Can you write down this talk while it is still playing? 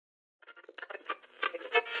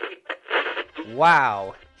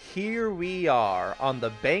Wow, here we are on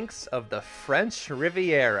the banks of the French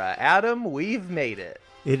Riviera. Adam, we've made it.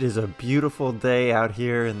 It is a beautiful day out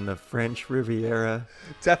here in the French Riviera.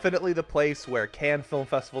 Definitely the place where Cannes Film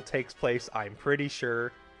Festival takes place, I'm pretty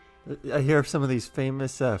sure. I hear of some of these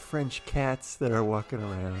famous French cats that are walking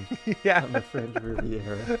around Yeah, on the French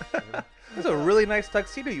Riviera. that's a really nice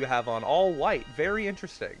tuxedo you have on, all white. Very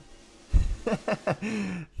interesting.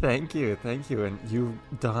 Thank you. And you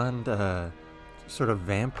donned sort of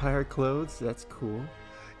vampire clothes. That's cool.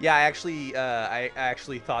 Yeah, I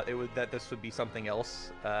actually thought that this would be something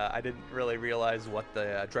else. I didn't really realize what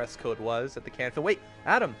the dress code was at the Cannes Film. Wait,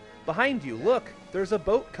 Adam, behind you, look, there's a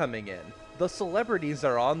boat coming in. The celebrities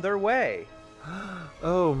are on their way.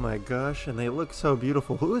 Oh my gosh, and they look so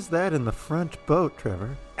beautiful. Who is that in the front boat,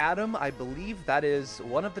 Trevor? Adam, I believe that is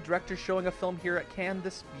one of the directors showing a film here at Cannes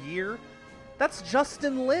this year. That's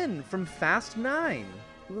Justin Lin from Fast 9.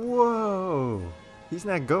 Whoa! He's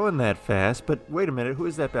not going that fast, but wait a minute, who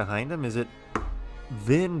is that behind him? Is it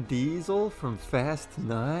Vin Diesel from Fast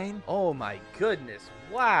 9? Oh my goodness,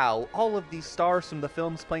 wow. All of these stars from the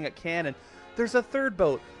films playing at Cannes, and there's a third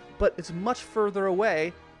boat, but it's much further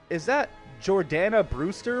away. Is that Jordana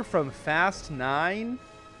Brewster from Fast 9?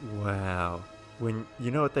 Wow. When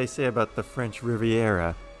you know what they say about the French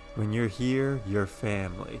Riviera, when you're here, you're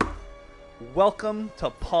family. Welcome to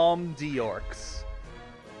Palme d'Orcs.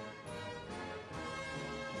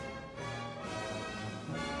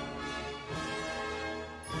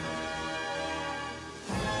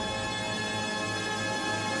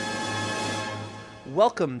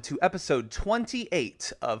 Welcome to episode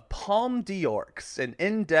 28 of Palme d'Orcs, an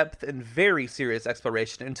in-depth and very serious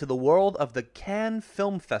exploration into the world of the Cannes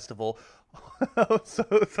Film Festival,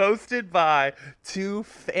 hosted by two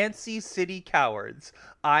fancy city cowards.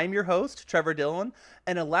 I'm your host, Trevor Dillon,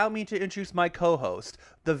 and allow me to introduce my co-host,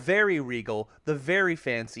 the very regal, the very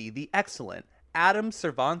fancy, the excellent Adam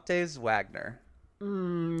Cervantes Wagner.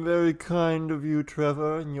 Very kind of you,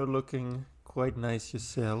 Trevor, and you're looking quite nice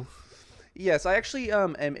yourself. Yes, I actually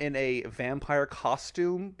am in a vampire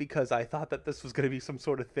costume because I thought that this was going to be some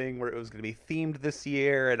sort of thing where it was going to be themed this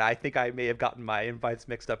year, and I think I may have gotten my invites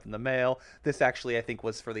mixed up in the mail. This actually, I think,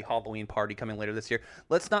 was for the Halloween party coming later this year.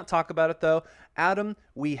 Let's not talk about it, though. Adam,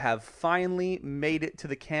 we have finally made it to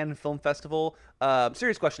the Cannes Film Festival.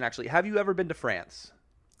 Serious question, actually. Have you ever been to France?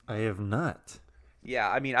 I have not. Yeah,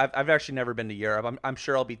 I mean, I've actually never been to Europe. I'm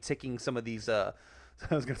sure I'll be ticking some of these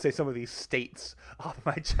I was going to say some of these states off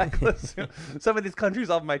my checklist soon. Some of these countries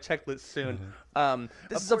off my checklist soon.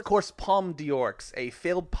 This is, of course, Palme d'Orcs, a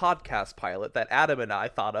failed podcast pilot that Adam and I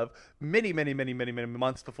thought of many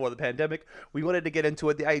months before the pandemic. We wanted to get into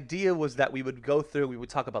it. The idea was that we would go through, we would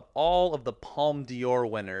talk about all of the Palme d'Or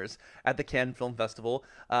winners at the Cannes Film Festival.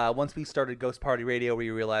 Once we started Ghost Party Radio, we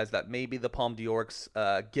realized that maybe the Palme d'Orcs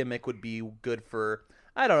gimmick would be good for,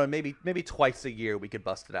 I don't know, maybe twice a year we could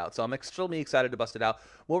bust it out. So I'm extremely excited to bust it out.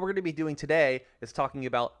 What we're going to be doing today is talking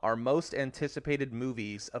about our most anticipated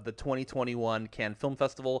movies of the 2021 Cannes Film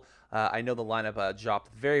Festival. I know the lineup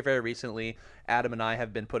dropped very, very recently. Adam and I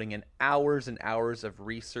have been putting in hours and hours of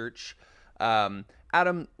research.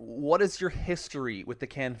 Adam, what is your history with the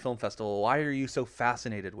Cannes Film Festival? Why are you so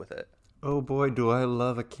fascinated with it? Oh boy, do I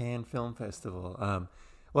love a Cannes Film Festival.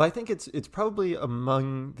 Well, I think it's probably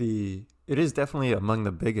it is definitely among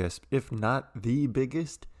the biggest, if not the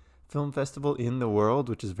biggest, film festival in the world,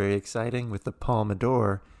 which is very exciting, with the Palme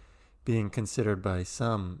d'Or being considered by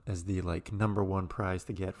some as the number one prize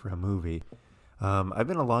to get for a movie. I've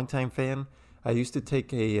been a longtime fan. I used to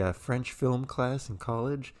take a French film class in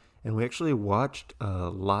college, and we actually watched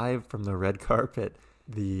live from the red carpet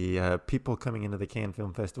the people coming into the Cannes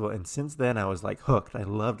Film Festival, and since then I was hooked. I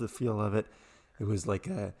loved the feel of it. It was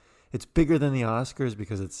it's bigger than the Oscars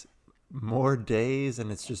because it's more days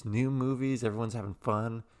and it's just new movies. Everyone's having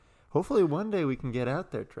fun. Hopefully one day we can get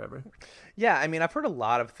out there, Trevor. Yeah, I mean, I've heard a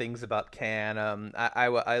lot of things about Cannes. I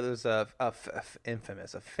was a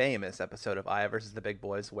famous episode of I versus the Big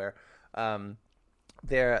Boys where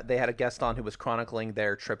they had a guest on who was chronicling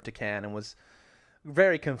their trip to Cannes and was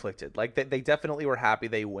very conflicted. They definitely were happy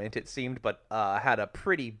they went, it seemed, but had a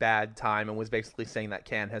pretty bad time and was basically saying that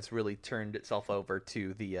Cannes has really turned itself over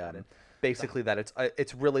to the basically that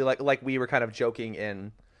it's really like we were kind of joking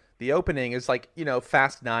in the opening is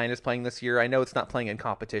Fast 9 is playing this year. I know it's not playing in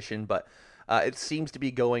competition, but it seems to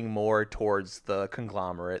be going more towards the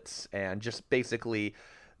conglomerates and just basically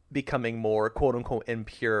becoming more quote unquote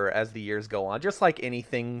impure as the years go on. Just like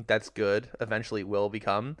anything that's good eventually will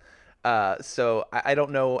become. So I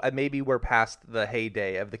don't know. Maybe we're past the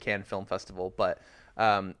heyday of the Cannes Film Festival, but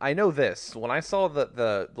I know this. When I saw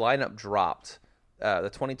the lineup dropped the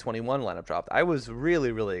 2021 lineup dropped, I was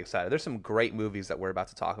really, really excited. There's some great movies that we're about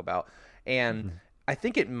to talk about, and I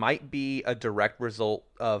think it might be a direct result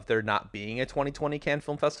of there not being a 2020 Cannes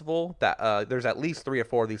Film Festival that there's at least 3 or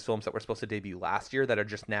 4 of these films that were supposed to debut last year that are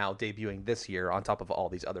just now debuting this year on top of all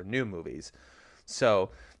these other new movies.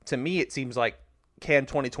 So to me, it seems like Cannes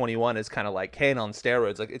 2021 is kind of like Cannes on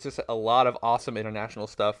steroids. Like, it's just a lot of awesome international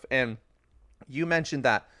stuff. And you mentioned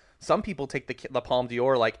that some people take the Palme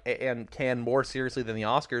d'Or and Cannes more seriously than the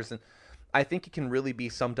Oscars, and I think it can really be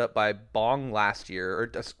summed up by Bong last year, or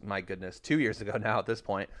just, my goodness, 2 years ago now at this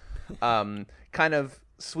point, kind of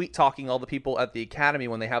sweet talking all the people at the Academy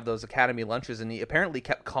when they have those Academy lunches, and he apparently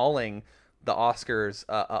kept calling the Oscars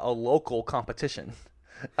a local competition,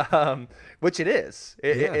 which it is.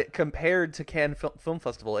 It compared to Cannes Film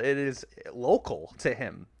Festival, it is local to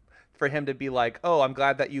him. For him to be like, oh, I'm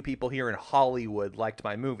glad that you people here in Hollywood liked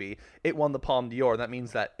my movie. It won the Palme d'Or. That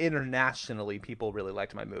means that internationally people really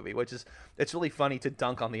liked my movie, it's really funny to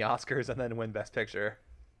dunk on the Oscars and then win Best Picture.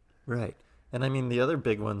 Right. And I mean, the other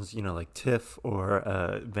big ones, like TIFF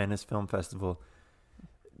or Venice Film Festival,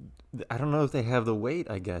 I don't know if they have the weight,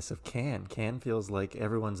 I guess, of Cannes. Cannes feels like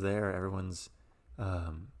everyone's there. Everyone's,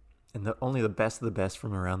 and only the best of the best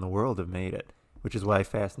from around the world have made it, which is why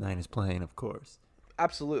Fast 9 is playing, of course.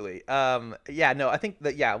 Absolutely. I think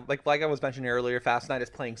that, like I was mentioning earlier, Fast 9 is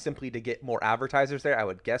playing simply to get more advertisers there, I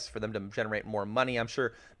would guess, for them to generate more money. I'm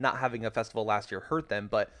sure not having a festival last year hurt them,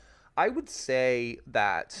 but I would say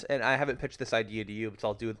that, and I haven't pitched this idea to you, but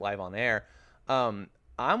I'll do it live on air.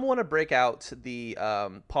 I want to break out the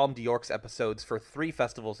Palme d'Or episodes for 3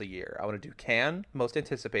 festivals a year. I want to do Cannes, most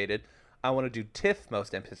anticipated. I want to do TIFF,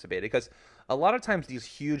 most anticipated, because a lot of times these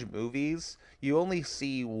huge movies, you only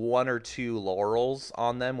see 1 or 2 laurels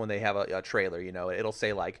on them when they have a trailer. It'll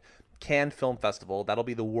say like Cannes Film Festival, that'll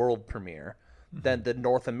be the world premiere. Then the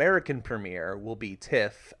North American premiere will be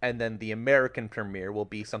TIFF, and then the American premiere will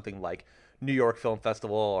be something like New York Film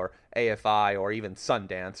Festival or AFI or even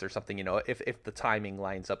Sundance or something, if the timing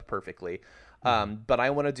lines up perfectly. But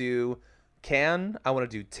I want to do Cannes, I want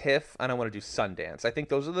to do TIFF, and I want to do Sundance. I think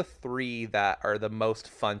those are the 3 that are the most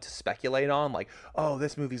fun to speculate on. Like, oh,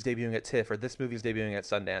 this movie's debuting at TIFF or this movie's debuting at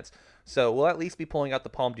Sundance. So we'll at least be pulling out the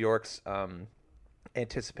Palme d'Or's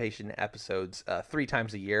anticipation episodes 3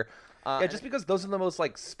 times a year. Just because those are the most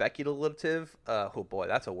like speculative. Oh boy,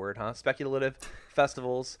 that's a word, huh? Speculative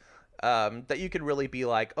festivals. That you can really be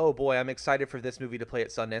like, oh boy, I'm excited for this movie to play at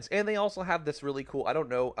Sundance. And they also have this really cool. I don't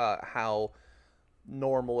know how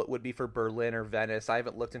normal it would be for Berlin or Venice. I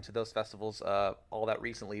haven't looked into those festivals all that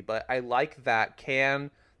recently, but I like that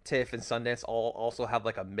Cannes, TIFF, and Sundance all also have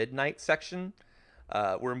like a midnight section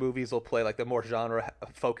where movies will play, like the more genre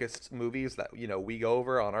focused movies that we go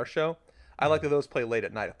over on our show. I like that those play late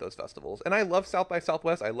at night at those festivals. And I love South by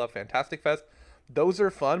Southwest. I love Fantastic Fest. Those are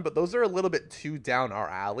fun, but those are a little bit too down our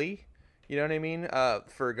alley. You know what I mean?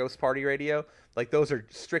 For Ghost Party Radio, like those are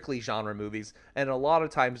strictly genre movies, and a lot of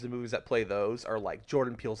times the movies that play those are like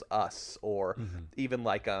Jordan Peele's Us, or even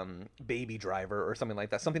like Baby Driver or something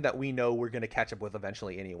like that. Something that we know we're going to catch up with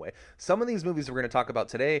eventually anyway. Some of these movies we're going to talk about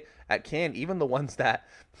today at Cannes, even the ones that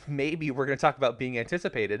maybe we're going to talk about being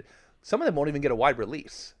anticipated, some of them won't even get a wide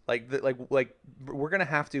release. Like we're going to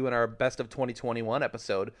have to, in our Best of 2021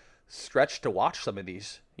 episode, stretch to watch some of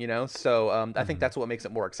these, so I think that's what makes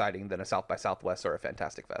it more exciting than a South by Southwest or a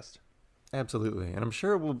Fantastic Fest. Absolutely. And I'm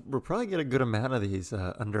sure we'll probably get a good amount of these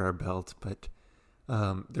under our belt, but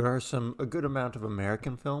there are a good amount of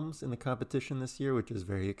American films in the competition this year, which is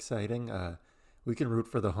very exciting. We can root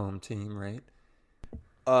for the home team, right?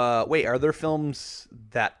 Wait, are there films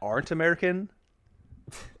that aren't American?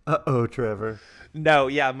 Uh-oh, Trevor. No,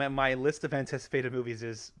 yeah, my list of anticipated movies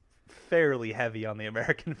is fairly heavy on the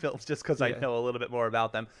American films, just because I know a little bit more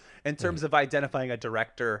about them. In terms of identifying a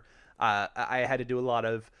director, I had to do a lot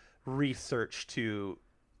of research to,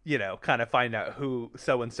 kind of find out who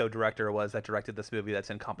so-and-so director was that directed this movie that's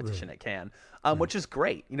in competition at Cannes, which is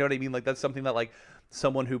great. You know what I mean? Like, that's something that, like,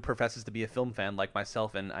 someone who professes to be a film fan like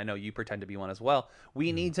myself, and I know you pretend to be one as well,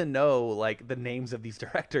 we need to know, like, the names of these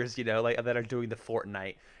directors, like, that are doing the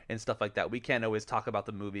Fortnite and stuff like that. We can't always talk about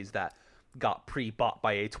the movies that got pre-bought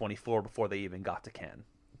by A24 before they even got to Cannes.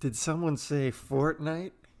 Did someone say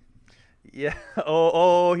Fortnite? Yeah.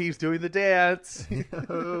 Oh, he's doing the dance.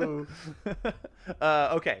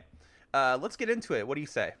 Okay. Let's get into it. What do you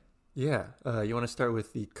say? Yeah. You want to start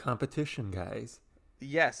with the competition, guys?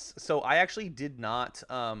 Yes. So I actually did not.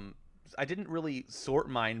 I didn't really sort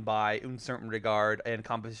mine by un certain regard and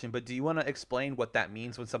competition, but do you want to explain what that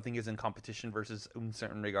means when something is in competition versus un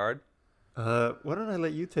certain regard? Why don't I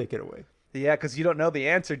let you take it away? Yeah, because you don't know the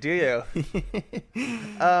answer, do you?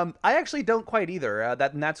 I actually don't quite either.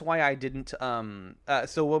 And that's why I didn't.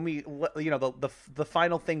 So when the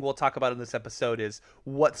final thing we'll talk about in this episode is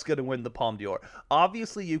what's going to win the Palme d'Or.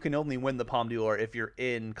 Obviously, you can only win the Palme d'Or if you're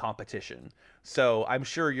in competition. So I'm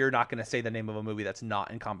sure you're not going to say the name of a movie that's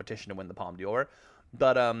not in competition to win the Palme d'Or.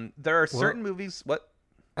 But there are certain movies. What?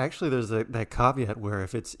 Actually, there's that caveat where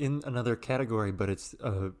if it's in another category, but it's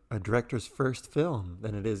a director's first film,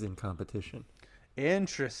 then it is in competition.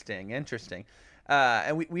 Interesting.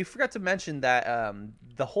 And we forgot to mention that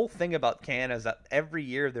the whole thing about Cannes is that every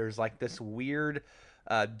year there's like this weird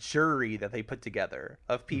jury that they put together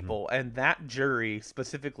of people, and that jury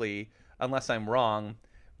specifically, unless I'm wrong,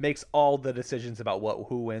 makes all the decisions about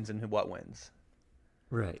who wins and what wins.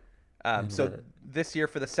 Right. So this year,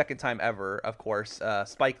 for the second time ever, of course,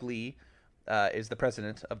 Spike Lee is the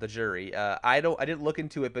president of the jury. I didn't look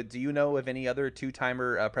into it, but do you know of any other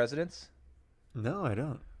two-timer presidents? No, I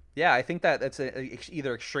don't. Yeah, I think that that's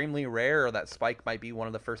either extremely rare or that Spike might be one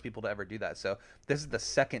of the first people to ever do that. So this is the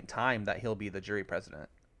second time that he'll be the jury president.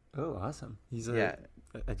 Oh, awesome!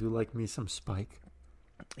 I do like me some Spike.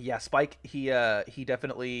 Yeah, Spike. He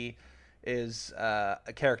definitely is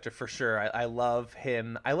a character for sure. I love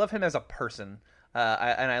him. I love him as a person,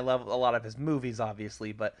 and I love a lot of his movies,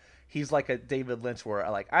 obviously. But he's like a David Lynch, where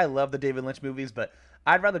I love the David Lynch movies, but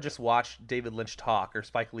I'd rather just watch David Lynch talk or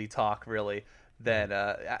Spike Lee talk, really. Than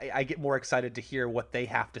I get more excited to hear what they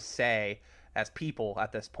have to say as people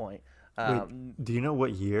at this point. Wait, do you know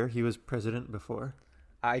what year he was president before?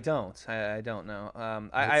 I don't. I don't know.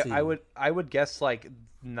 I would guess like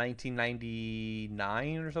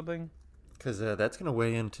 1999 or something. Because that's going to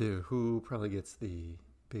weigh into who probably gets the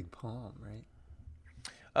big palm, right?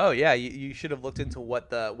 Oh yeah, you should have looked into what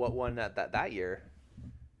won that year.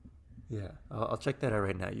 Yeah, I'll check that out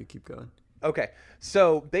right now. You keep going. Okay,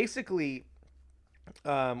 so basically,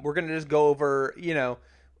 we're gonna just go over.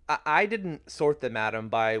 I didn't sort them, Adam,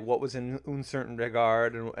 by what was in Un Certain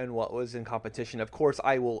Regard and what was in competition. Of course,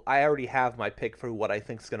 I already have my pick for what I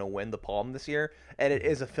think is going to win the Palme this year, and it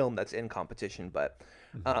is a film that's in competition. But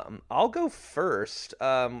I'll go first.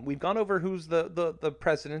 We've gone over who's the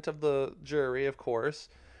president of the jury, of course.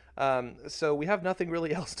 So we have nothing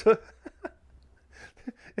really else to...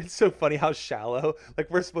 It's so funny how shallow. Like,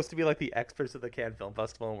 we're supposed to be like the experts of the Cannes Film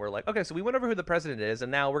Festival, and we're like, okay, so we went over who the president is,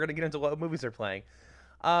 and now we're going to get into what movies they're playing.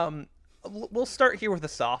 We'll start here with a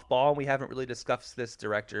softball. We haven't really discussed this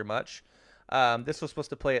director much. This was supposed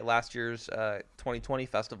to play at last year's 2020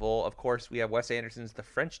 festival. Of course, we have Wes Anderson's The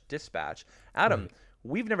French Dispatch. Adam,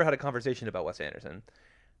 we've never had a conversation about Wes Anderson.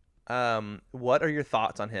 What are your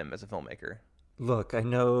thoughts on him as a filmmaker? Look, I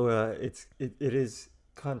know it is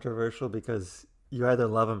controversial because you either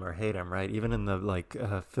love him or hate him, right? Even in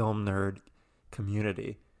the film nerd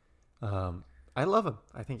community. I love him.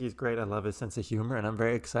 I think he's great. I love his sense of humor, and I'm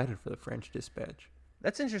very excited for The French Dispatch.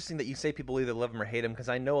 That's interesting that you say people either love him or hate him, because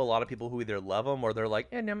I know a lot of people who either love him or they're like,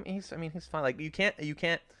 yeah, no, he's fine. Like, you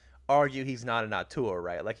can't argue he's not an auteur,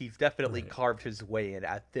 right? Like, he's definitely carved his way in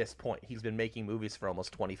at this point. He's been making movies for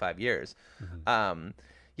almost 25 years.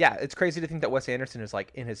 Yeah, it's crazy to think that Wes Anderson is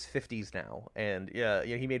like in his 50s now, and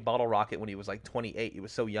he made Bottle Rocket when he was like 28. He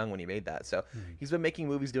was so young when he made that. So he's been making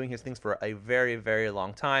movies, doing his things for a very, very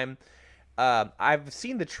long time. I've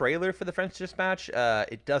seen the trailer for The French Dispatch.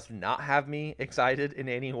 It does not have me excited in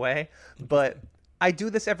any way, but I do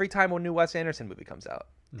this every time a new Wes Anderson movie comes out.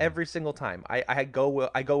 Every single time, I go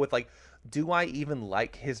with like, do I even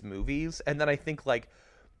like his movies? And then I think like,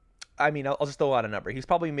 I'll just throw out a number. He's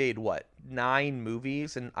probably made 9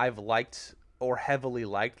 movies, and I've liked or heavily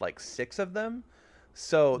liked like 6 of them.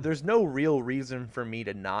 So there's no real reason for me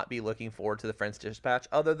to not be looking forward to The French Dispatch,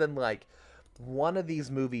 other than like, one of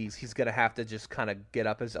these movies he's gonna have to just kind of get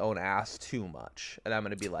up his own ass too much, and I'm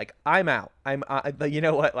gonna be like, I'm out. You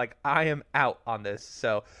know what? Like, I am out on this.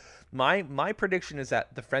 So my prediction is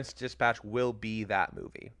that The French Dispatch will be that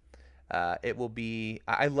movie. It will be.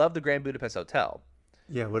 I love The Grand Budapest Hotel.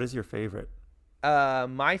 Yeah. What is your favorite?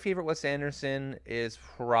 My favorite Wes Anderson is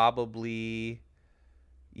probably,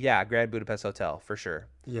 Grand Budapest Hotel for sure.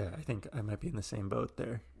 Yeah, I think I might be in the same boat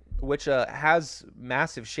there. Which has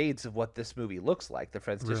massive shades of what this movie looks like, The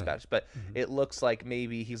French Dispatch. But it looks like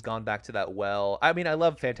maybe he's gone back to that well. I mean, I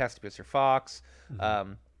love Fantastic Mr. Fox.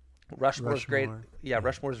 Rushmore's great. Yeah,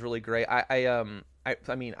 Rushmore's really great. I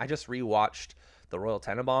just rewatched The Royal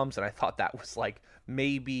Tenenbaums, and I thought that was like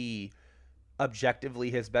maybe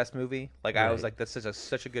objectively his best movie. Like, I was like, this is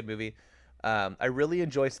such a good movie. I really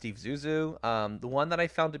enjoy Steve Zissou. The one that I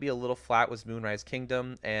found to be a little flat was Moonrise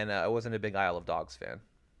Kingdom, and I wasn't a big Isle of Dogs fan.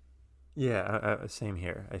 Yeah, same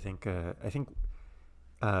here. I think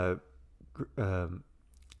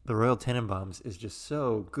the Royal Tenenbaums is just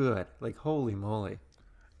so good. Like, holy moly.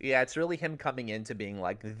 Yeah, it's really him coming into being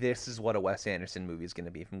like, this is what a Wes Anderson movie is going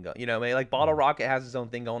to be from go. You know, I mean, like Bottle Rocket has its own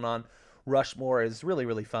thing going on. Rushmore is really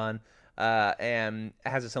really fun, and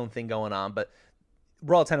has its own thing going on. But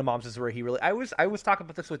Royal Tenenbaums is where he really. I was talking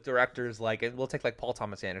about this with directors like, and we'll take like Paul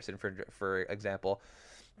Thomas Anderson for example.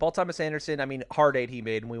 Paul Thomas Anderson. I mean, Hard Eight he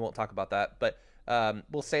made, and we won't talk about that. But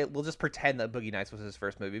we'll just pretend that Boogie Nights was his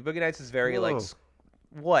first movie. Boogie Nights is very Whoa. like.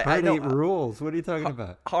 What? Hard Eight rules. What are you talking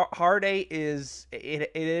about? Hard Eight is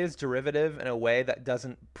it is derivative in a way that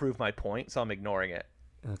doesn't prove my point, so I'm ignoring it.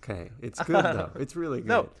 Okay, it's good though. It's really good.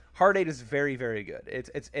 No, Hard Eight is very very good. It's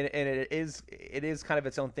it is kind of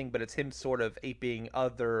its own thing, but it's him sort of aping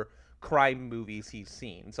other crime movies he's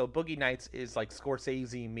seen. So Boogie Nights is like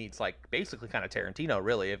Scorsese meets like basically kind of Tarantino,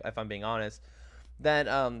 really, if I'm being honest. Then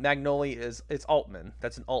Magnolia it's Altman.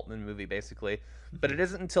 That's an Altman movie basically. But it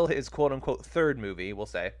isn't until his quote-unquote third movie, we'll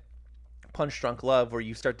say, Punch Drunk Love, where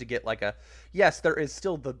you start to get like yes, there is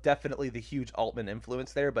still definitely the huge Altman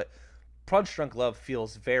influence there, but Punch Drunk Love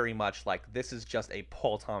feels very much like this is just a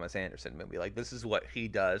Paul Thomas Anderson movie. Like, this is what he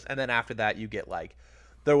does. And then after that, you get like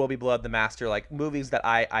There Will Be Blood, The Master, like movies that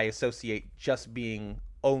I associate just being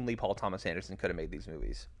only Paul Thomas Anderson could have made these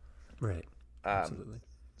movies. Right. Absolutely.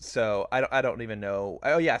 So I don't even know.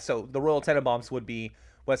 Oh, yeah, so The Royal Tenenbaums would be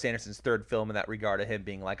Wes Anderson's third film in that regard, of him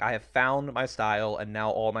being like, I have found my style, and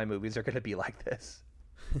now all my movies are going to be like this.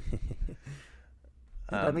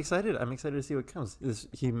 I'm excited. I'm excited to see what comes.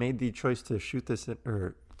 He made the choice to shoot this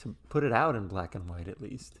or to put it out in black and white, at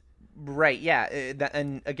least. Right. Yeah.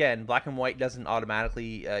 And again, black and white doesn't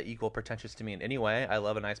automatically equal pretentious to me in any way. I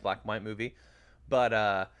love a nice black and white movie,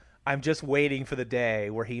 but I'm just waiting for the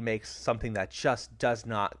day where he makes something that just does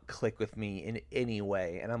not click with me in any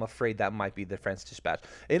way, and I'm afraid that might be The French Dispatch.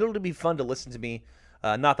 It'll be fun to listen to me.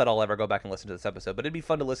 Not that I'll ever go back and listen to this episode, but it'd be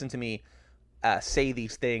fun to listen to me say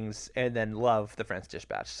these things and then love The French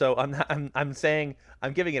Dispatch. So I'm saying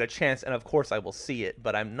I'm giving it a chance, and of course I will see it,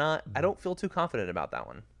 but I don't feel too confident about that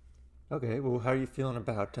one. Okay, well, how are you feeling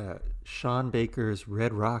about Sean Baker's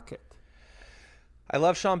Red Rocket? I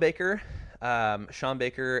love Sean Baker. Sean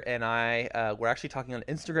Baker and I were actually talking on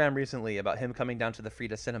Instagram recently about him coming down to the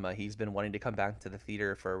Frida Cinema. He's been wanting to come back to the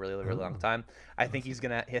theater for a really, really long time. I think he's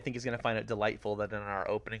gonna find it delightful that in our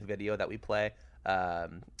opening video that we play,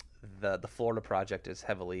 the Florida Project is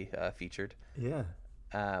heavily featured. Yeah.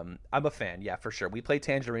 I'm a fan, yeah, for sure. We play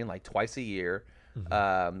Tangerine like twice a year.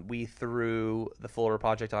 Mm-hmm. We threw the Florida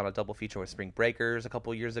Project on a double feature with Spring Breakers a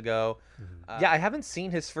couple years ago. Mm-hmm. Yeah, I haven't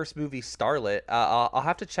seen his first movie, Starlet. I'll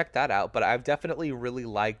have to check that out, but I've definitely really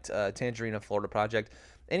liked Tangerine and Florida Project.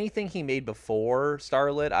 Anything he made before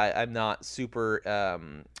Starlet, I'm not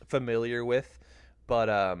super familiar with. But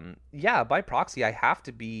yeah, by proxy, I have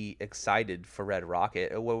to be excited for Red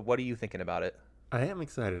Rocket. What are you thinking about it? I am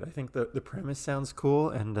excited. I think the premise sounds cool,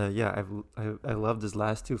 and yeah, I loved his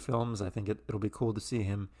last two films. I think it'll be cool to see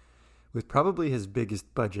him with probably his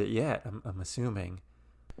biggest budget yet. I'm assuming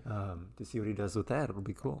to see what he does with that. It'll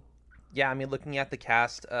be cool. Yeah, I mean, looking at the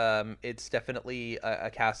cast, it's definitely a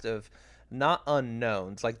cast of not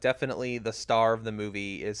unknowns. Like, definitely the star of the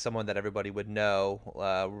movie is someone that everybody would know.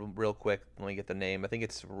 Real quick, let me get the name. I think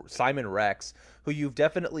it's Simon Rex, who you've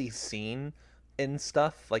definitely seen in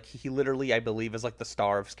stuff. Like, he literally, I believe, is like the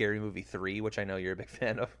star of Scary Movie 3, which I know you're a big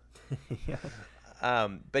fan of. Yeah.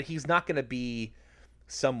 But he's not going to be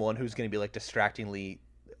someone who's going to be like distractingly,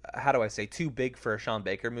 how do I say, too big for a Sean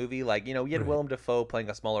Baker movie. Like, you know, you had Willem Dafoe playing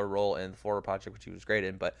a smaller role in the Florida Project, which he was great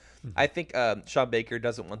in, but I think Sean Baker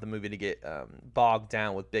doesn't want the movie to get bogged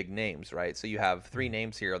down with big names, right? So you have three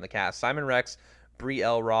names here on the cast: Simon Rex, Brie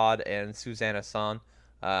Elrod, and Susanna Son.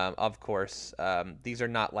 Of course, these are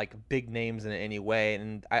not like big names in any way,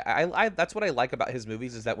 and I that's what I like about his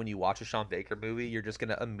movies, is that when you watch a Sean Baker movie, you're just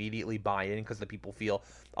gonna immediately buy in because the people feel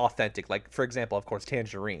authentic. Like, for example, of course,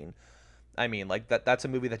 Tangerine. I mean, like that's a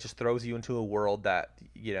movie that just throws you into a world that,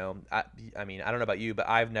 you know, I mean, I don't know about you, but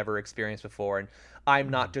I've never experienced before, and I'm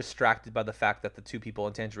not distracted by the fact that the two people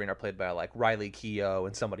in Tangerine are played by like Riley Keough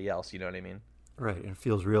and somebody else. You know what I mean? Right, and it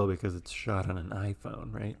feels real because it's shot on an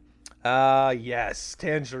iPhone, right? Yes,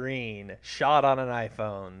 Tangerine, shot on an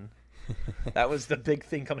iPhone. That was the big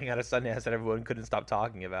thing coming out of Sundance that everyone couldn't stop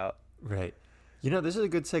talking about. Right. You know, this is a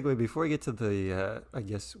good segue before we get to the, I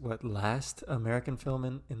guess, last American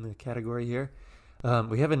film in the category here.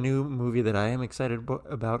 We have a new movie that I am excited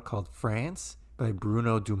about called France by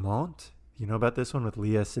Bruno Dumont. You know about this one with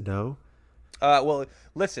Léa Seydoux? Well,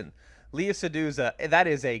 listen, Leah Seydoux, that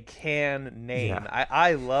is a Cannes name. Yeah.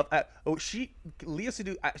 I love. Leah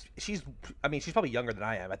Seydoux. She's probably younger than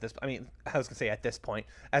I am at this. I mean, I was gonna say at this point,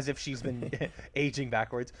 as if she's been aging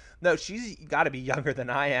backwards. No, she's got to be younger than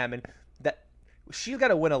I am, and that she's got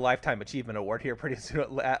to win a lifetime achievement award here pretty soon.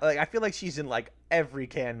 Like, I feel like she's in like every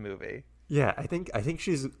Cannes movie. Yeah, I think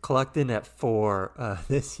she's clocked in at 4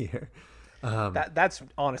 this year. That's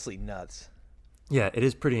honestly nuts. Yeah, it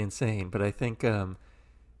is pretty insane. But I think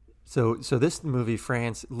so this movie,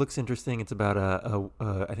 France, looks interesting. It's about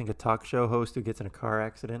I think a talk show host who gets in a car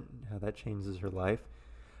accident, how that changes her life.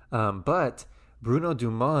 But Bruno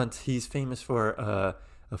Dumont, he's famous for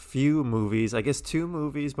a few movies, I guess 2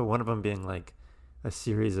 movies, but one of them being like a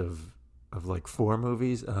series of like 4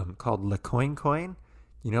 movies called Le Coin Coin.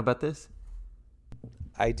 You know about this?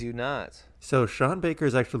 I do not. So Sean Baker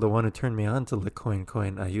is actually the one who turned me on to Le Coin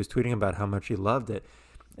Coin. He was tweeting about how much he loved it.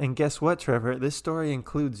 And guess what, Trevor? This story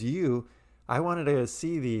includes you. I wanted to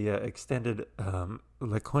see the extended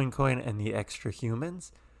Le Coin Coin and the Extra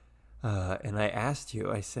Humans. And I asked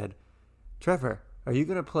you, I said, Trevor, are you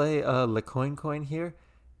going to play Le Coin Coin here?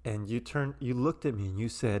 And you looked at me and you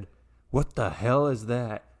said, what the hell is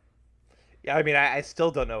that? Yeah, I mean, I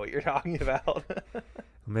still don't know what you're talking about.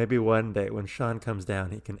 Maybe one day when Sean comes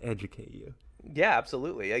down, he can educate you. Yeah,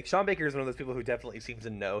 absolutely. Like Sean Baker is one of those people who definitely seems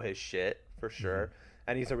to know his shit for sure,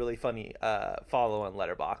 and he's a really funny follow on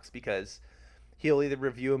Letterboxd because he'll either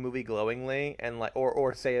review a movie glowingly and like,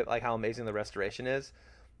 or say like how amazing the restoration is,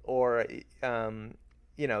 or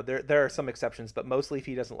you know, there are some exceptions, but mostly if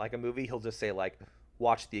he doesn't like a movie, he'll just say like,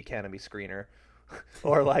 watch the Academy screener,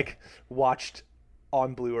 or like watched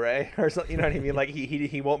on Blu-ray or something. You know what I mean? Like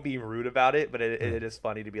he won't be rude about it, but it is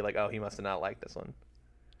funny to be like, oh, he must have not liked this one.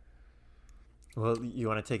 Well, you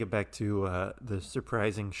want to take it back to the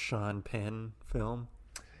surprising Sean Penn film?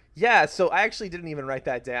 Yeah, so I actually didn't even write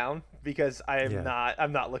that down because I'm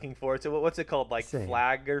not looking forward to it. What's it called? Like Same.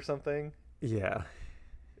 Flag or something? Yeah.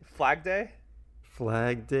 Flag Day?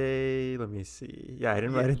 Flag Day. Let me see. Yeah, I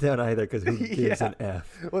didn't write it down either because who gives an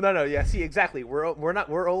F? Well, no. Yeah, see, exactly. We're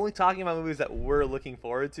only talking about movies that we're looking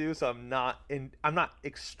forward to. So I'm not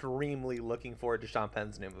extremely looking forward to Sean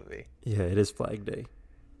Penn's new movie. Yeah, it is Flag Day.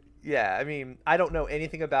 Yeah, I mean, I don't know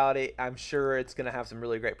anything about it. I'm sure it's gonna have some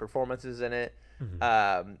really great performances in it.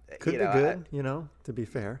 Could be good, to be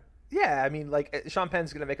fair. Yeah, I mean, like Sean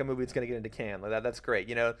Penn's gonna make a movie that's gonna get into Cannes. Like that's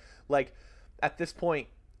great. Like at this point,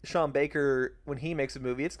 Sean Baker, when he makes a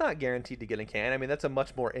movie, it's not guaranteed to get in Cannes. I mean, that's a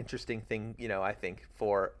much more interesting thing, I think,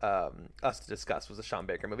 for us to discuss was a Sean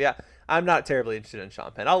Baker movie. Yeah, I'm not terribly interested in Sean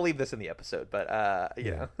Penn. I'll leave this in the episode, but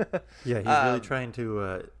yeah, he's really trying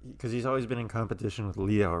to, because he's always been in competition with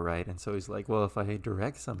Leo, right? And so he's like, well, if I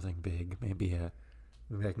direct something big, maybe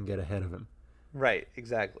I can get ahead of him. Right,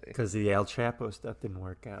 exactly. Because the El Chapo stuff didn't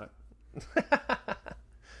work out.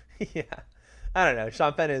 Yeah. I don't know.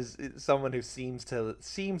 Sean Penn is someone who seems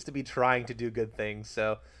to be trying to do good things,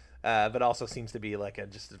 so but also seems to be like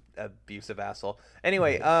just an abusive asshole.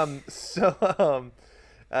 Anyway,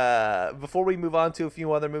 before we move on to a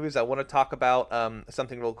few other movies, I want to talk about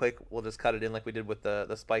something real quick. We'll just cut it in like we did with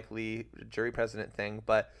the Spike Lee jury president thing,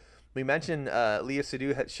 but we mentioned Leah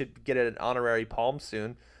Seydoux should get an honorary palm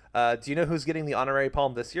soon. Do you know who's getting the honorary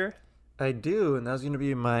palm this year? I do, and that was going to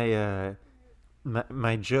be my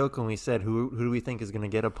joke when we said who do we think is going to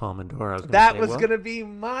get a Palme d'Or. That was going to be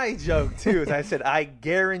my joke too. I said I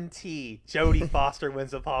guarantee Jodie Foster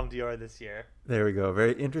wins a Palme d'Or this year. There we go.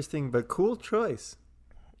 Very interesting but cool choice.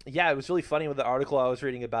 Yeah, it was really funny with the article I was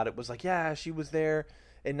reading about it. Was like, yeah, she was there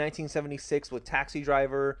in 1976 with Taxi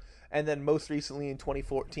Driver, and then most recently in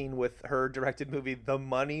 2014 with her directed movie The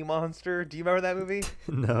Money Monster. Do you remember that movie?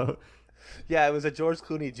 No. Yeah, it was a George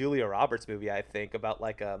Clooney, Julia Roberts movie, I think, about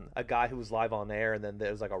like a guy who was live on air, and then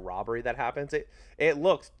there was like a robbery that happens. It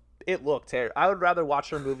looked terrible. I would rather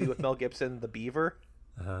watch her movie with Mel Gibson, The Beaver.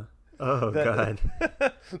 Uh-huh. Oh God.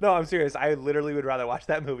 No, I'm serious. I literally would rather watch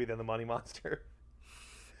that movie than The Money Monster.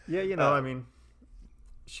 Yeah, I mean,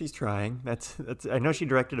 she's trying. That's. I know she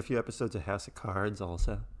directed a few episodes of House of Cards,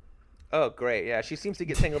 also. Oh, great! Yeah, she seems to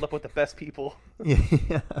get tangled up with the best people.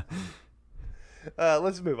 Yeah.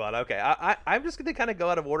 Let's move on. Okay, I'm just going to kind of go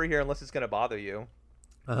out of order here unless it's going to bother you.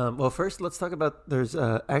 Well, first let's talk about there's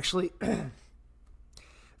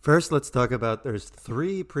there's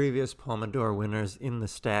 3 previous Palme d'Or winners in the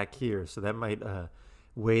stack here, so that might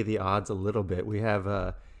weigh the odds a little bit. We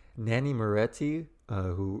have Nanni Moretti,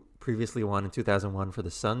 who previously won in 2001 for The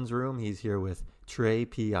Sun's Room. He's here with Trey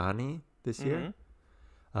Piani this year.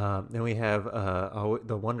 Then we have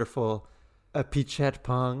the wonderful Apichat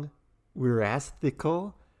Pong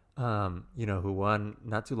Weerastical, who won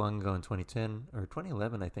not too long ago in 2010 or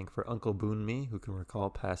 2011, I think, for Uncle Boon Me, who can recall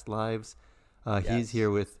past lives. He's Yes. here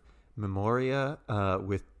with Memoria,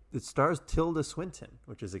 with it stars Tilda Swinton,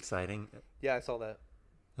 which is exciting. Yeah, I saw that.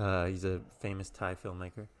 He's a famous Thai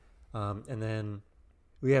filmmaker. And then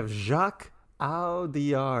we have Jacques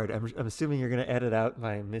Audiard. I'm assuming you're going to edit out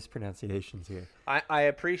my mispronunciations here. I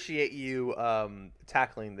appreciate you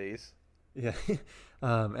tackling these. Yeah.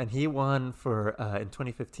 And he won for in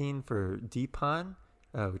 2015 for Deepan,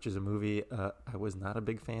 which is a movie I was not a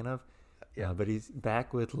big fan of. Yeah. But he's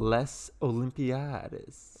back with Les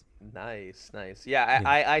Olympiades. Nice. Yeah,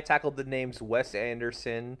 I tackled the names Wes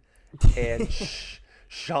Anderson and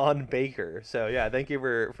Sean Baker. So yeah, thank you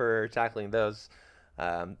for tackling those.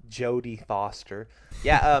 Jodie Foster.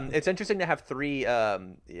 Yeah, it's interesting to have three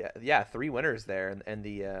winners there in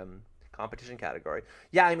the competition category.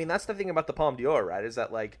 Yeah, I mean that's the thing about the Palme d'Or, right? Is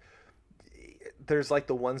that like there's like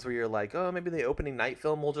the ones where you're like, oh, maybe the opening night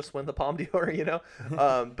film will just win the Palme d'Or,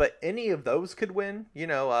 but any of those could win.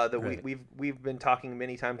 Right. We've been talking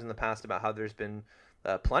many times in the past about how there's been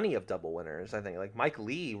plenty of double winners. I think like Mike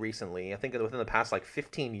Lee recently, I think within the past like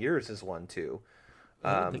 15 years has won too.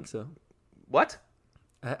 I don't think so. What?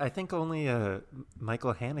 I think only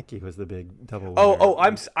Michael Haneke was the big double winner. Oh,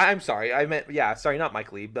 I'm sorry. I meant sorry, not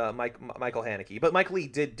Mike Lee, but Michael Haneke. But Mike Lee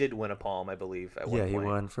did win a Palme, I believe, at one point. Yeah, he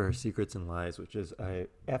won for Secrets and Lies, which is a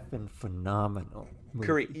effing phenomenal movie.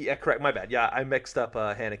 Correct. Yeah, correct. My bad. Yeah, I mixed up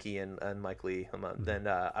Haneke and Mike Lee. Then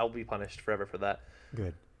I'll be punished forever for that.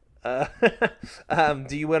 Good.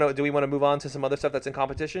 Do we want to move on to some other stuff that's in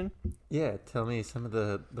competition? Yeah, tell me some of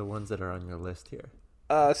the ones that are on your list here.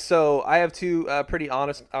 So I have two pretty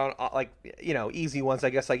honest, easy ones, I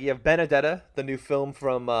guess. Like you have Benedetta, the new film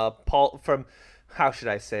from how should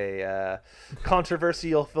I say,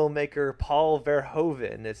 controversial filmmaker Paul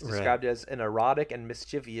Verhoeven. It's described as an erotic and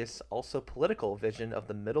mischievous, also political vision of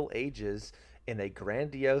the Middle Ages in a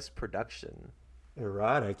grandiose production.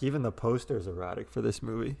 Erotic. Even the poster's erotic for this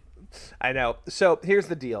movie. I know. So here's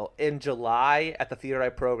the deal. In July at the theater I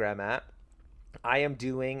program at, I am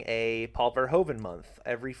doing a Paul Verhoeven month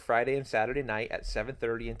every Friday and Saturday night at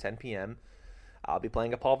 7:30 and 10 p.m. I'll be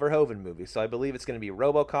playing a Paul Verhoeven movie. So I believe it's going to be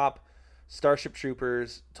RoboCop, Starship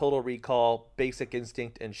Troopers, Total Recall, Basic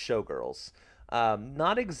Instinct, and Showgirls.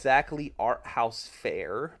 Not exactly art house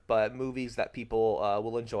fare, but movies that people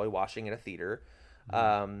will enjoy watching in a theater.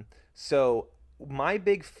 So my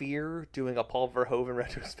big fear doing a Paul Verhoeven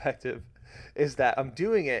retrospective is that I'm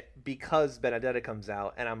doing it because Benedetta comes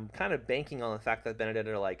out, and I'm kind of banking on the fact that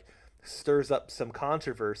Benedetta like stirs up some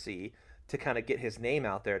controversy to kind of get his name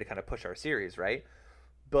out there to kind of push our series, right?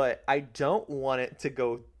 But I don't want it to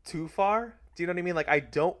go too far. Do you know what I mean? Like I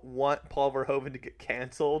don't want Paul Verhoeven to get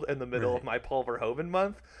canceled in the middle of my Paul Verhoeven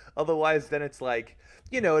month. Otherwise, then it's like,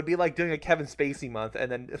 it'd be like doing a Kevin Spacey month,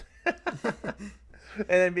 and then and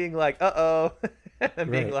then being like, uh-oh, and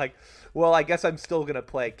being like, well, I guess I'm still going to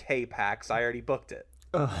play K-Pax. I already booked it.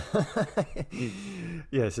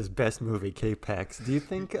 Yes, his best movie, K-Pax. Do you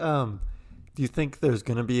think there's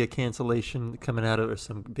going to be a cancellation coming out of or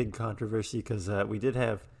some big controversy? Because we did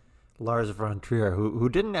have Lars von Trier, who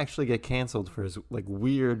didn't actually get canceled for his like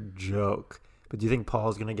weird joke. But do you think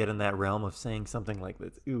Paul's going to get in that realm of saying something like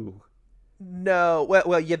this? Ooh. No,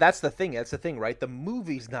 well, yeah, that's the thing. That's the thing, right? The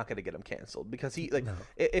movie's not going to get him canceled because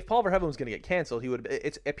if Paul Verhoeven was going to get canceled, he would.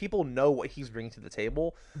 It's if people know what he's bringing to the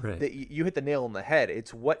table. Right. That you hit the nail on the head.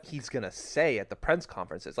 It's what he's going to say at the press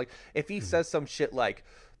conferences. Like if he says some shit like,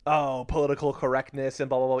 "Oh, political correctness" and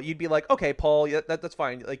blah blah blah, you'd be like, "Okay, Paul, yeah, that's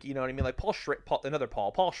fine." Like you know what I mean? Like Paul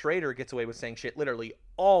Schrader gets away with saying shit literally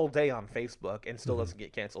all day on Facebook and still doesn't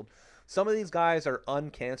get canceled. Some of these guys are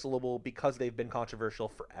uncancelable because they've been controversial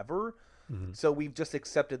forever. So we've just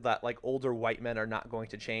accepted that like older white men are not going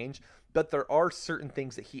to change, but there are certain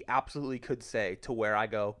things that he absolutely could say to where I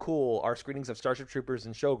go, cool, our screenings of Starship Troopers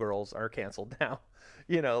and Showgirls are canceled now.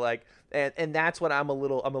 And that's what I'm a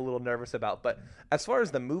little nervous about. But as far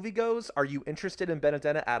as the movie goes, are you interested in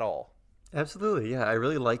Benedetta at all? Absolutely, yeah.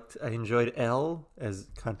 I enjoyed Elle, as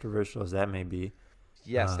controversial as that may be.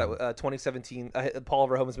 Yes, that was 2017. Paul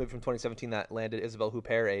Verhoeven's movie from 2017 that landed Isabelle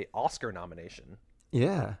Huppert a Oscar nomination.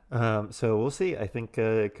 Yeah. So we'll see. I think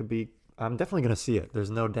it could be. I'm definitely going to see it. There's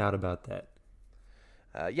no doubt about that.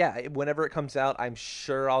 Yeah, whenever it comes out, I'm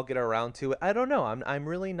sure I'll get around to it. I don't know. I'm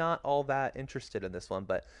really not all that interested in this one,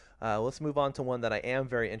 but let's move on to one that I am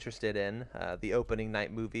very interested in. The opening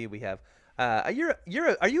night movie we have. Are you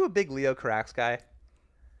a big Leo Carax guy?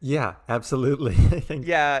 Yeah, absolutely. I think.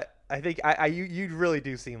 Yeah, I think you really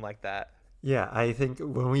do seem like that. Yeah, I think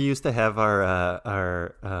when we used to have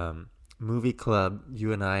our movie club,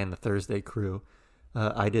 you and I and the Thursday crew,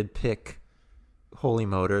 I did pick Holy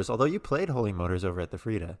Motors, although you played Holy Motors over at the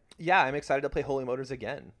Frida. Yeah, I'm excited to play Holy Motors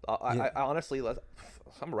again. Yeah. I honestly, I'm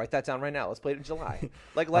gonna write that down right now. Let's play it in July.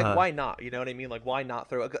 Like why not? You know what I mean? Like, why not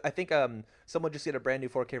throw? I think someone just did a brand new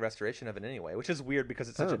 4K restoration of it anyway, which is weird because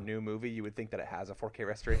it's such a new movie. You would think that it has a 4K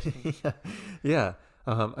restoration. Yeah.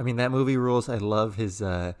 I mean, that movie rules. I love his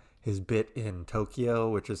bit in Tokyo,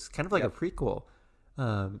 which is kind of like a prequel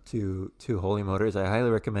to Holy Motors. I highly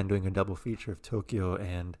recommend doing a double feature of Tokyo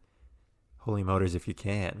and Holy Motors if you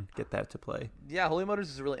can get that to play. Yeah, Holy Motors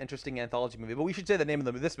is a really interesting anthology movie, but we should say the name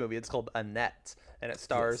of this movie. It's called Annette, and it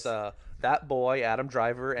stars that boy, Adam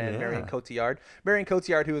Driver, and Marion Cotillard. Marion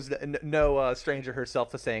Cotillard, who is no stranger herself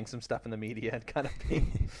to saying some stuff in the media and kind of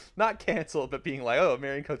being not canceled, but being like, oh,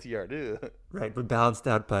 Marion Cotillard. Ew. Right, but balanced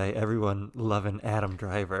out by everyone loving Adam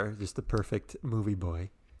Driver, just the perfect movie boy.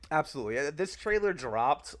 Absolutely. This trailer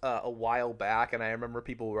dropped a while back, and I remember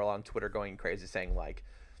people were on Twitter going crazy saying, like,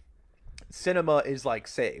 cinema is like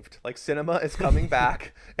saved, like cinema is coming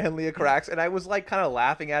back and Leah Carax, and I was like kind of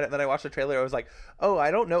laughing at it, and then I watched the trailer. I was like, oh,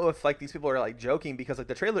 I don't know if like these people are like joking, because like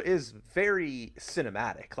the trailer is very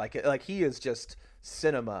cinematic, like he is just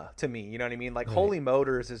cinema to me, you know what I mean? Like, right. Holy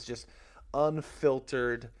Motors is just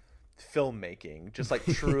unfiltered filmmaking, just like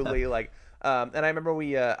truly like and I remember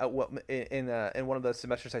we in one of the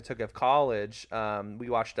semesters I took of college, we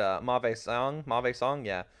watched Mauve Song,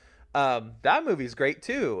 yeah. That movie's great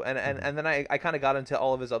too, and then I kind of got into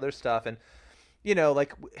all of his other stuff, and you know,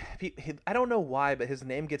 like I don't know why, but his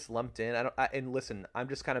name gets lumped in. And listen, I'm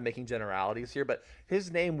just kind of making generalities here, but his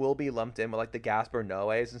name will be lumped in with like the Gaspar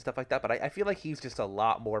Noés and stuff like that. But I feel like he's just a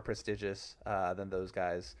lot more prestigious than those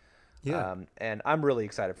guys. Yeah, and I'm really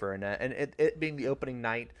excited for Annette, and it being the opening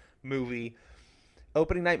night movie.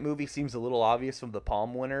 Opening night movie seems a little obvious from the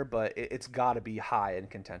Palm winner, but it's got to be high in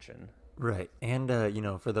contention. Right. And, you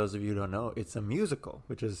know, for those of you who don't know, it's a musical,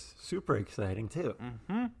 which is super exciting, too.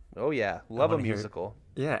 Mm-hmm. Oh, yeah. Love a musical.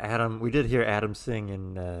 Yeah, Adam. We did hear Adam sing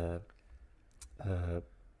in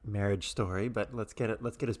Marriage Story, but let's get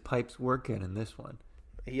his pipes working in this one.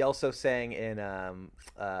 He also sang in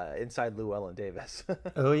Inside Llewellyn Davis.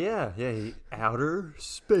 Oh, yeah. Yeah, Outer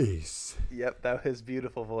Space. Yep, that was his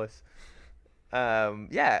beautiful voice.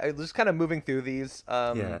 Yeah, just kind of moving through these.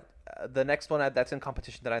 Yeah. The next one that's in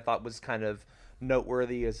competition that I thought was kind of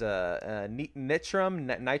noteworthy is Nitram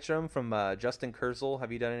from Justin Kurzel.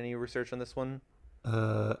 Have you done any research on this one?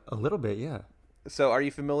 A little bit, yeah. So, are you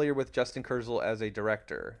familiar with Justin Kurzel as a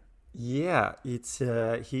director? Yeah, it's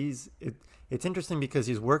interesting because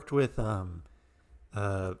he's worked with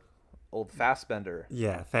old Fassbender.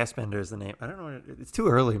 Yeah, Fassbender is the name. I don't know. It's too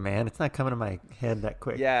early, man. It's not coming to my head that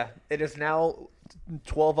quick. Yeah, it is now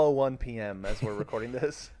 12:01 p.m. as we're recording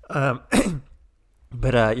this.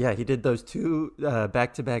 But yeah, he did those two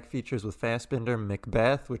back-to-back features with Fassbender,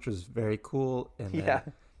 Macbeth, which was very cool, and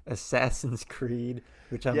then Assassin's Creed,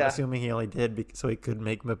 which I'm assuming he only did so he could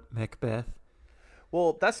make Macbeth.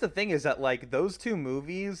 Well, that's the thing, is that like those two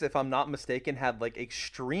movies, if I'm not mistaken, had like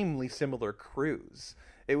extremely similar crews.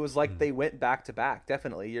 It was like they went back to back.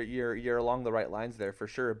 Definitely, you're along the right lines there for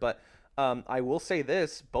sure. But I will say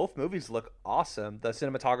this: both movies look awesome. The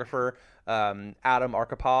cinematographer, Adam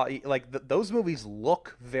Arkapaw, like those movies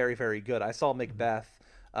look very, very good. I saw Macbeth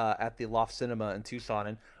at the Loft Cinema in Tucson,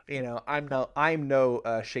 and you know, I'm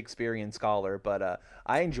no Shakespearean scholar, but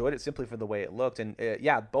I enjoyed it simply for the way it looked. And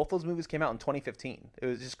yeah, both those movies came out in 2015. It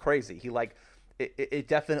was just crazy. It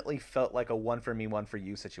definitely felt like a one for me, one for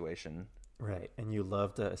you situation. Right, and you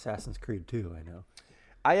loved Assassin's Creed too, I know.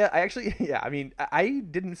 I actually, yeah, I mean, I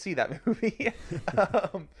didn't see that movie.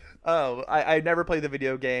 I never played the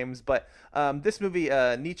video games, but this movie,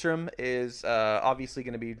 Nitram, is obviously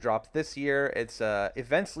going to be dropped this year. It's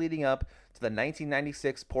events leading up to the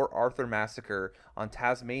 1996 Port Arthur massacre on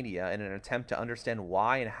Tasmania in an attempt to understand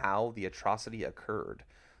why and how the atrocity occurred.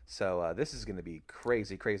 So this is going to be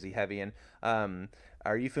crazy, crazy heavy. And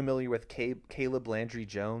are you familiar with Caleb Landry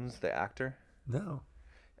Jones, the actor? No.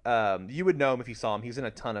 You would know him if you saw him. He's in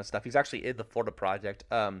a ton of stuff. He's actually in the Florida Project.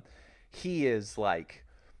 He is like,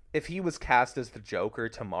 if he was cast as the Joker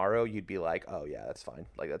tomorrow, you'd be like, oh yeah, that's fine.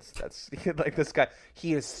 Like that's like this guy.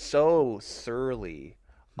 He is so surly.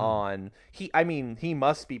 He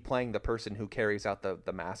must be playing the person who carries out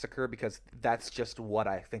the massacre, because that's just what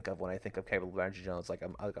I think of when I think of Caleb Landry Jones, like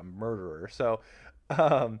a murderer. So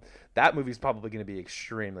that movie's probably going to be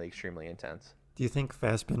extremely, extremely intense. Do you think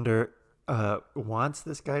Fassbender wants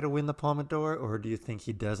this guy to win the Palme d'Or, or do you think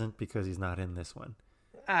he doesn't because he's not in this one?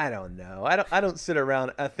 I don't know. I don't sit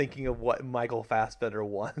around thinking of what Michael Fassbender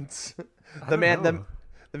wants. The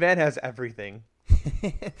man has everything.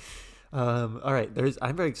 All right,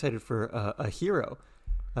 I'm very excited for a hero.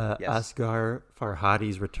 Yes. Asghar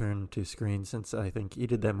Farhadi's return to screen, since I think he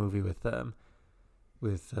did that movie with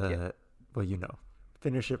Yeah. well,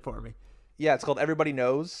 finish it for me. Yeah, it's called Everybody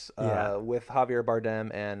Knows, Yeah. with Javier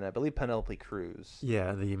Bardem and I believe Penelope Cruz.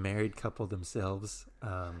 Yeah, the married couple themselves.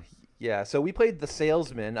 Yeah, so we played the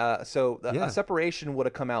salesman. A Yeah, separation would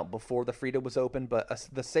have come out before the Frida was open, but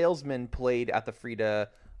the salesman played at the Frida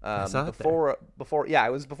I saw it there. before. Yeah, it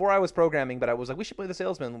was before I was programming, but I was like, we should play the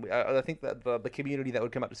salesman. I think that the community that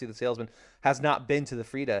would come out to see the salesman has not been to the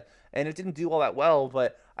Frida, and it didn't do all that well.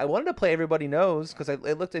 But I wanted to play Everybody Knows because it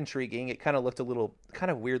looked intriguing. It kind of looked a little kind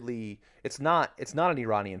of weirdly. It's not an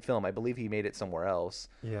Iranian film. I believe he made it somewhere else.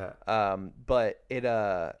 yeah. But think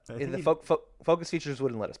the he- focus features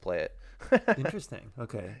wouldn't let us play it. Interesting.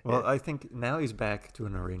 Okay. Well, I think now he's back to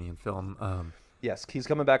an Iranian film. Yes, he's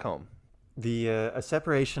coming back home. The A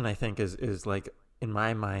Separation, I think, is like, in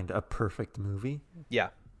my mind, a perfect movie. Yeah.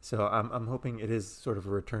 So I'm hoping it is sort of a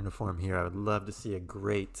return to form here. I would love to see a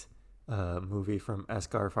great movie from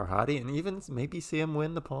Asghar Farhadi, and even maybe see him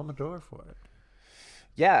win the Palme d'Or for it.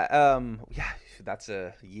 Yeah,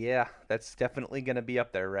 that's definitely gonna be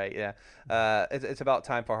up there, right? Yeah, it's about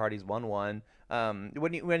time Farhadi's won one.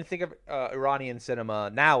 When you think of Iranian cinema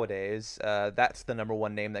nowadays, that's the number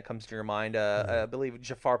one name that comes to your mind. I believe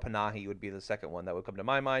Jafar Panahi would be the second one that would come to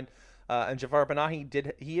my mind. And Jafar Panahi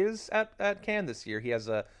is at Cannes this year. He has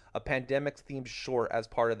a pandemic themed short as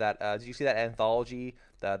part of that. Did you see that anthology,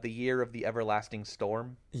 the Year of the Everlasting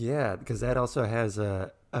Storm? Yeah, because that also has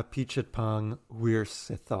a Pichatpong Wir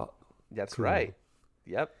Sithal. That's Cool. right.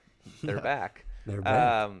 Yep, they're Yeah, back. they're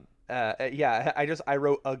back. Yeah, I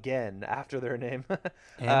wrote again after their name,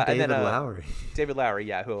 And David then Lowery. David Lowery,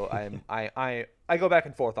 yeah, who I go back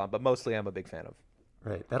and forth on, but mostly I'm a big fan of.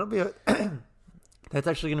 Right. That'll be that's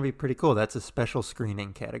actually going to be pretty cool. That's a special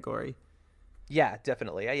screening category. Yeah,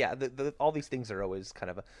 definitely. Yeah. All these things are always kind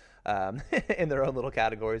of in their own little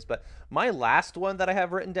categories. But my last one that I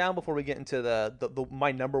have written down before we get into the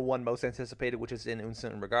my number one most anticipated, which is in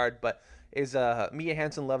Uncertain Regard, but is Mia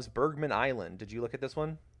Hansen Loves Bergman Island. Did you look at this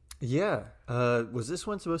one? Yeah. Was this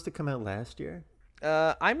one supposed to come out last year?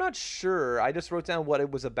 I'm not sure. I just wrote down what it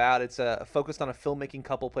was about. It's focused on a filmmaking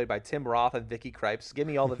couple played by Tim Roth and Vicky Krieps. Give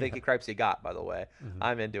me all the Vicky Krieps you got, by the way.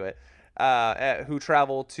 I'm into it. Who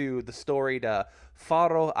travel to the storied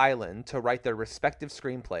Faro Island to write their respective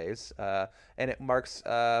screenplays, and it marks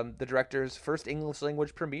the director's first English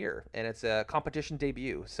language premiere, and it's a competition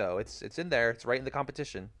debut. So it's in there. It's right in the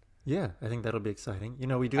competition. Yeah, I think that'll be exciting.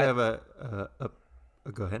 We do have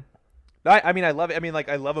go ahead. I mean, I love it. I mean, like,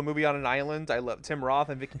 I love a movie on an island. I love Tim Roth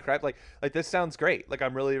and Vicky Krieps. Like this sounds great. Like,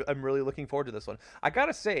 I'm really looking forward to this one. I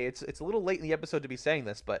gotta say, it's a little late in the episode to be saying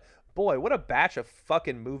this, but boy, what a batch of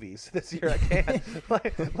fucking movies this year at Cannes.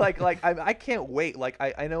 I can't wait. Like,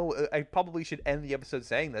 I know I probably should end the episode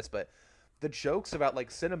saying this, but the jokes about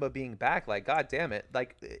like cinema being back, like, god damn it,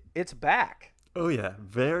 like it's back. Oh yeah,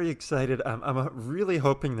 very excited. I'm really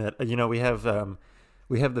hoping that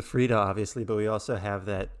we have the Frida, obviously, but we also have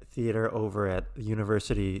that theater over at the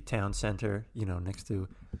University Town Center, next to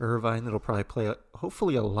Irvine. That'll probably play,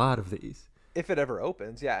 hopefully, a lot of these. If it ever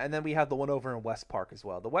opens, yeah. And then we have the one over in West Park as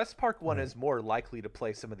well. The West Park one is more likely to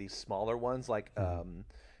play some of these smaller ones, like,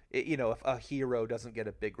 if a hero doesn't get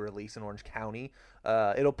a big release in Orange County,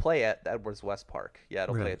 it'll play at Edwards West Park. Yeah,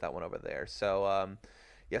 it'll play Right. at that one over there. So,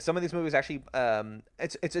 yeah, some of these movies actually,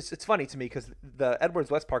 it's funny to me because the Edwards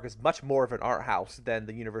West Park is much more of an art house than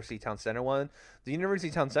the University Town Center one. The University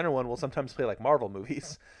Town Center one will sometimes play like Marvel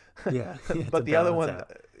movies, Yeah, but the other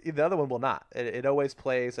one will not. It always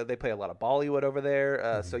plays. They play a lot of Bollywood over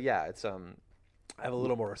there. So yeah, it's I have a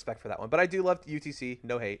little more respect for that one. But I do love UTC.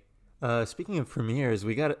 No hate. Speaking of premieres,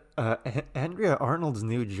 we got Andrea Arnold's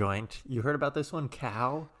new joint. You heard about this one,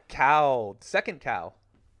 Cow? Second Cow.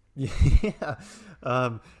 Yeah.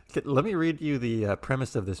 Let me read you the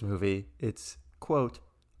premise of this movie. It's, quote,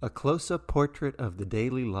 a close-up portrait of the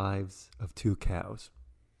daily lives of two cows.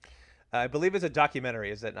 I believe it's a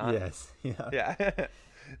documentary, is it not? Yes. Yeah. Yeah.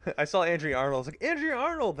 I saw Andrea Arnold. I was like, Andrea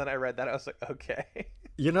Arnold. Then I read that. I was like, okay.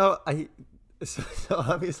 So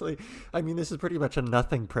obviously, I mean, this is pretty much a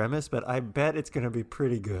nothing premise, but I bet it's going to be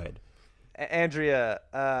pretty good. Andrea,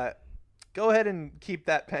 go ahead and keep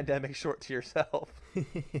that pandemic short to yourself.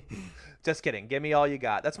 Just kidding. Give me all you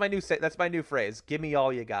got. That's my new phrase. Give me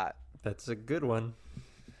all you got. That's a good one.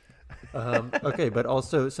 Okay, but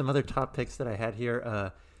also some other top picks that I had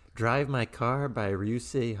here. Drive My Car by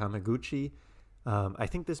Ryusei Hamaguchi. I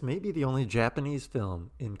think this may be the only Japanese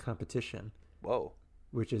film in competition. Whoa.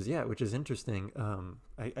 Which is interesting.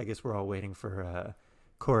 I guess we're all waiting for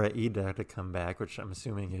Koreeda to come back, which I'm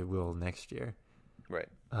assuming it will next year. Right.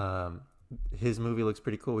 His movie looks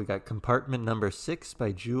pretty cool. We got Compartment Number 6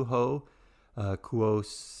 by Juho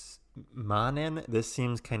Kuosmanen. This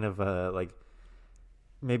seems kind of like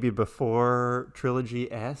maybe before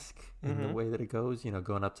trilogy-esque in the way that it goes. You know,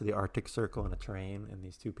 going up to the Arctic Circle in a train, and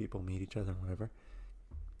these two people meet each other and whatever.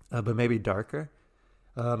 But maybe darker.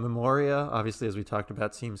 Memoria, obviously, as we talked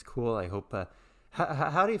about, seems cool. I hope.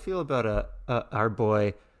 How do you feel about our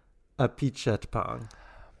boy Apichatpong?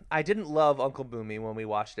 I didn't love Uncle Boomy when we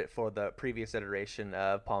watched it for the previous iteration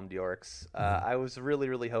of Palm d'Orcs. I was really,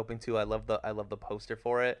 really hoping to. I love the poster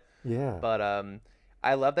for it. Yeah. But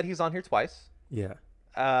I love that he's on here twice. Yeah.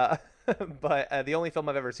 But the only film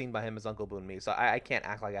I've ever seen by him is Uncle Boomy, so I can't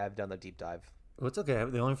act like I've done the deep dive. Well, it's okay.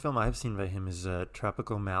 The only film I've seen by him is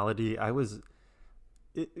Tropical Malady. I'm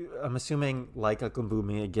assuming, like Uncle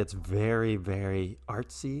Boomy, it gets very, very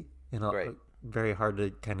artsy and Right. very hard to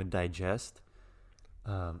kind of digest.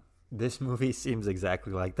 This movie seems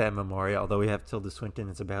exactly like that, Memoria. Although we have Tilda Swinton,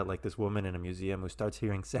 it's about like this woman in a museum who starts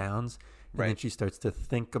hearing sounds, and then Right. she starts to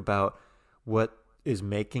think about what is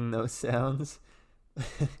making those sounds.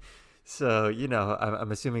 So, you know,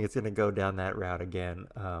 I'm assuming it's going to go down that route again.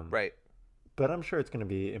 Right. But I'm sure it's going to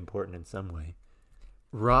be important in some way.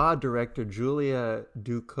 Raw director Julia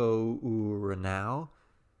Ducournau.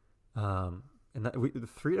 And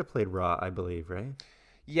Frida played Raw, I believe, right?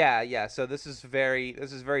 Yeah. So this is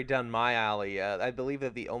very down my alley. I believe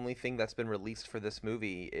that the only thing that's been released for this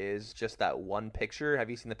movie is just that one picture. Have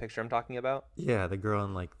you seen the picture I'm talking about? Yeah, the girl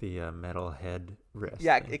in like the metal head wrist.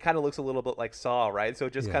 Yeah, thing. it kind of looks a little bit like Saw, right? So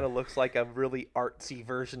it just Yeah. kind of looks like a really artsy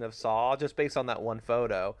version of Saw, just based on that one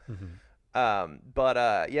photo. Mhm.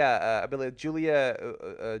 I believe Julia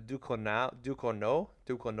Ducournau,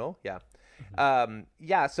 yeah.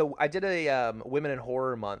 So I did a Women in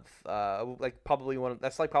Horror Month, probably one of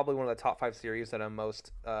the top 5 series that I'm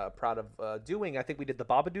most proud of doing. I think we did The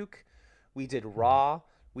Babadook, we did Raw,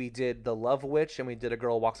 we did The Love Witch, and we did A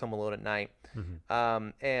Girl Walks Home Alone at Night.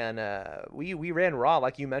 We ran Raw,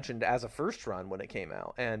 like you mentioned, as a first run when it came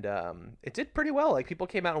out, and it did pretty well. Like, people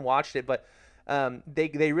came out and watched it, but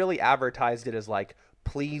they really advertised it as like,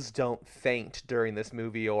 please don't faint during this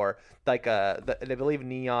movie, or like I believe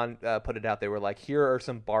Neon put it out. They were like, here are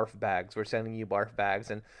some barf bags, we're sending you barf bags,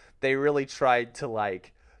 and they really tried to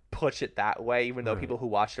like push it that way, even though people who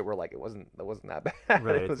watched it were like, it wasn't that bad.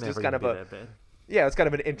 Right, It was it's just never kind gonna of be that bad. it's kind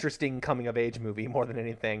of an interesting coming of age movie more than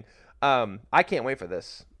anything. I can't wait for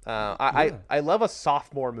this. I love a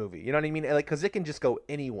sophomore movie, you know what I mean, like, because it can just go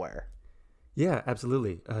anywhere. Yeah,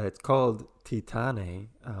 absolutely. It's called Titane.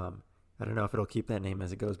 I don't know if it'll keep that name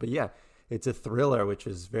as it goes, but yeah, it's a thriller, which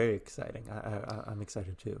is very exciting. I'm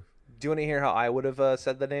excited too. Do you want to hear how I would have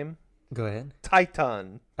said the name? Go ahead.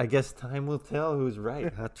 Titan. I guess time will tell who's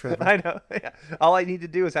right, huh, Trevor? I know. Yeah. All I need to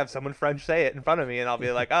do is have someone French say it in front of me, and I'll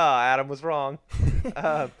be like, "Oh, Adam was wrong."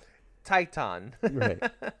 Titan. Right.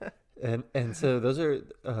 And so those are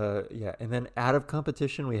and then out of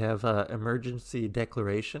competition we have Emergency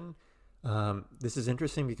Declaration. This is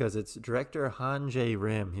interesting because it's director Han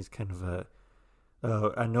Jae-rim. He's kind of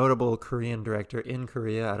a notable Korean director in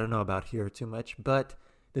Korea. I don't know about here too much, but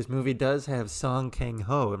this movie does have Song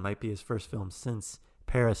Kang-ho. It might be his first film since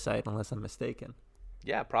Parasite, unless I'm mistaken.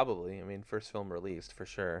 Yeah, probably. I mean, first film released for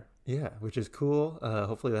sure. Yeah, which is cool.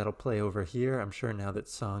 Hopefully that'll play over here. I'm sure now that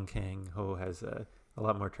Song Kang-ho has a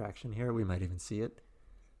lot more traction here, we might even see it.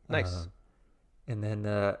 Nice. And then,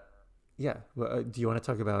 well, do you want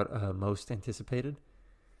to talk about most anticipated?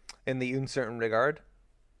 In the uncertain regard.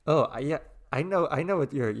 Oh, yeah, I know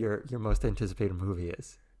what your most anticipated movie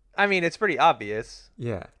is. I mean, it's pretty obvious.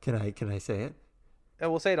 Yeah, can I say it?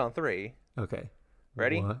 And we'll say it on 3. Okay.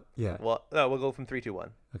 Ready? Yeah. Well, no, we'll go from 3, 2, 1.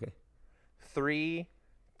 Okay. 3,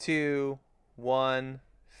 2, 1.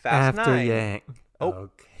 Fast After 9. Yang. Oh.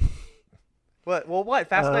 Okay. What?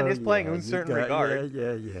 Fast 9 is playing Uncertain Regard.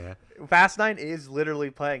 Yeah. Fast 9 is literally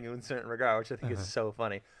playing Uncertain Regard, which I think is so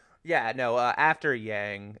funny. Yeah, no, After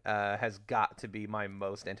Yang has got to be my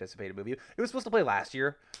most anticipated movie. It was supposed to play last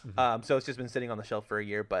year, so it's just been sitting on the shelf for a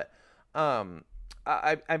year. But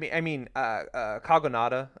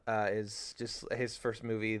Kagonada is just his first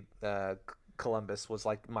movie. Columbus was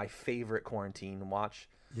like my favorite quarantine watch.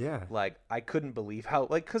 Yeah. Like, I couldn't believe how,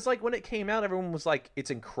 like, because like when it came out, everyone was like,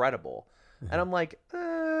 it's incredible. And I'm like,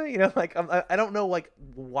 like, I don't know, like,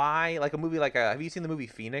 why, like, a movie like, have you seen the movie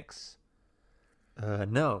Phoenix?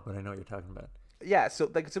 No, but I know what you're talking about. Yeah, so,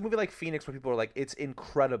 like, it's a movie like Phoenix where people are like, it's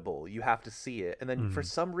incredible, you have to see it. And then for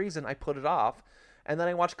some reason, I put it off. And then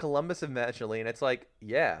I watched Columbus eventually, and it's like,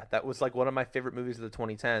 yeah, that was, like, one of my favorite movies of the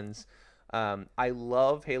 2010s. I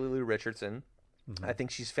love Haley Lou Richardson. I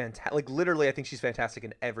think she's fantastic. Like literally, I think she's fantastic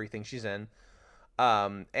in everything she's in.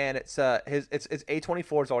 And it's it's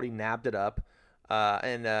A24's already nabbed it up.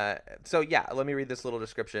 So yeah, let me read this little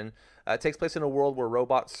description. It takes place in a world where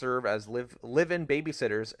robots serve as live-in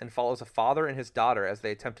babysitters and follows a father and his daughter as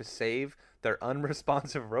they attempt to save their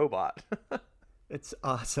unresponsive robot. It's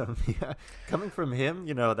awesome. Yeah. Coming from him,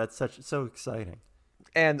 that's so exciting.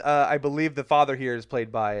 And I believe the father here is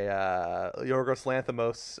played by Yorgos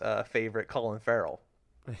Lanthimos' favorite Colin Farrell.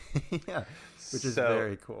 Yeah, which is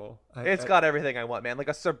very cool. It's got everything I want, man. Like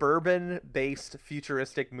a suburban-based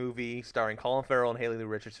futuristic movie starring Colin Farrell and Haley Lu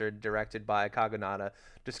Richardson, directed by Kagonada,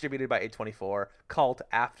 distributed by A24, called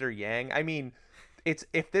After Yang. I mean,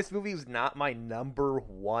 if this movie is not my number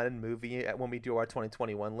one movie when we do our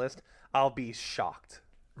 2021 list, I'll be shocked.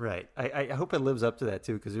 Right. I hope it lives up to that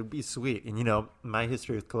too, because it would be sweet. And my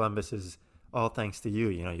history with Columbus is all thanks to you.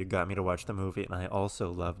 You got me to watch the movie, and I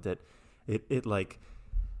also loved it. It like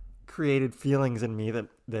created feelings in me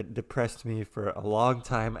that depressed me for a long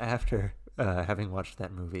time after having watched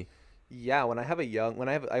that movie. Yeah,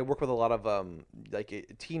 I work with a lot of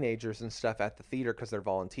like teenagers and stuff at the theater because they're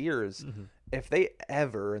volunteers. Mm-hmm. If they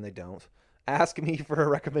ever, and they don't, ask me for a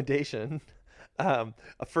recommendation,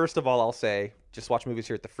 first of all, I'll say just watch movies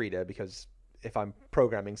here at the Frida, because if I'm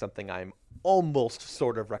programming something, I'm almost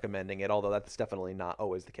sort of recommending it, although that's definitely not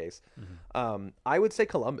always the case. Mm-hmm. I would say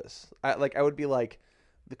Columbus. I would be like,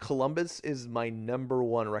 the Columbus is my number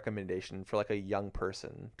one recommendation for like a young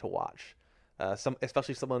person to watch.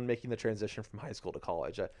 Especially someone making the transition from high school to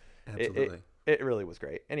college. Absolutely. It really was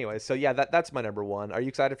great. Anyway, so yeah, that's my number one. Are you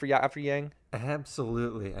excited for After Yang?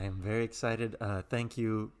 Absolutely. I am very excited. Thank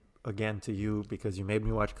you again to you, because you made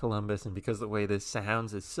me watch Columbus, and because the way this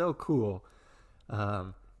sounds is so cool. I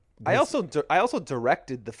also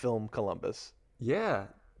directed the film Columbus. Yeah,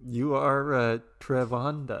 you are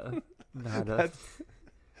Trevonda.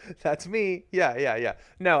 That's me. Yeah.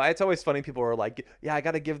 No, it's always funny. People are like, yeah, I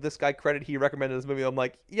got to give this guy credit. He recommended this movie. I'm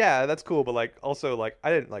like, yeah, that's cool. But like, also like,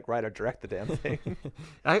 I didn't like write or direct the damn thing.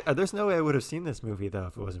 There's no way I would have seen this movie though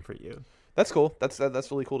if it wasn't for you. That's cool. That's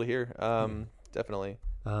really cool to hear. Definitely.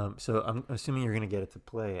 So I'm assuming you're going to get it to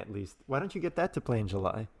play at least. Why don't you get that to play in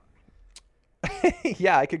July?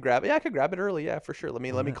 Yeah, I could grab it. Yeah, I could grab it early. Yeah, for sure. Let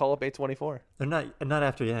me call up A24. They're not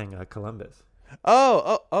After Yang, Columbus.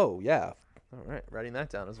 Oh, yeah. All right, writing that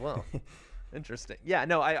down as well. Interesting. Yeah,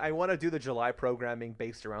 no, I want to do the July programming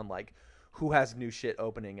based around like who has new shit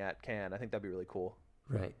opening at Cannes. I think that'd be really cool.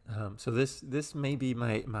 Right. So this may be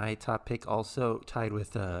my top pick, also tied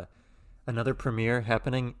with another premiere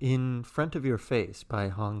happening in front of your face by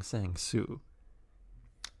Hong Sang-soo.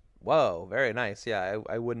 Whoa, very nice. Yeah,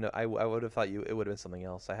 I wouldn't. I would have thought it would have been something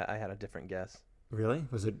else. I had a different guess. Really?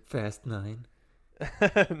 Was it Fast 9?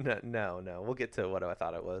 No. We'll get to what I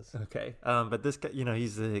thought it was. Okay. But this guy,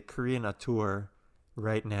 he's a Korean auteur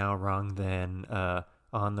right now, Wrong Then,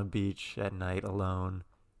 on the beach at night alone.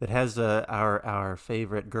 That has our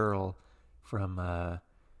favorite girl from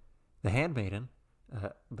The Handmaiden,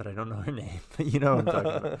 but I don't know her name. You know what I'm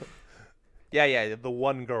talking about. Yeah, the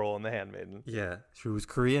one girl in The Handmaiden. Yeah, she was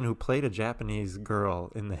Korean who played a Japanese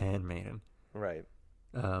girl in The Handmaiden. Right.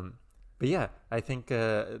 But yeah, I think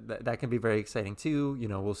that can be very exciting too.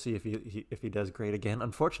 We'll see if he does great again.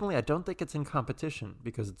 Unfortunately, I don't think it's in competition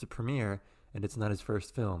because it's a premiere and it's not his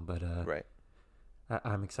first film. But right,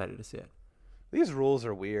 I'm excited to see it. These rules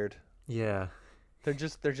are weird. Yeah, they're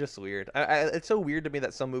just weird. It's so weird to me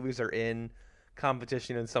that some movies are in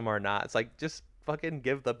competition and some are not. It's like, just fucking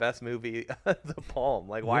give the best movie the palm.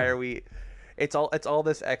 Like, why are we? It's all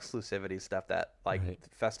this exclusivity stuff that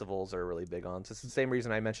festivals are really big on. So it's the same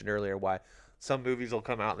reason I mentioned earlier why some movies will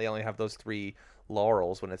come out and they only have those 3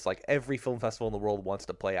 laurels, when it's like every film festival in the world wants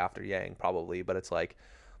to play After Yang probably, but it's like,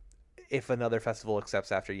 if another festival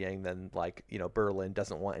accepts After Yang, then Berlin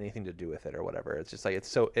doesn't want anything to do with it or whatever. It's just like, it's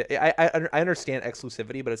so I understand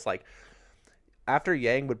exclusivity, but it's like, After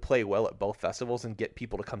Yang would play well at both festivals and get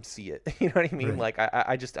people to come see it. You know what I mean? Right. Like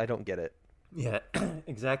I don't get it. Yeah,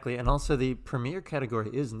 exactly. And also the premiere category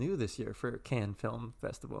is new this year for Cannes Film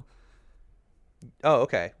Festival. Oh,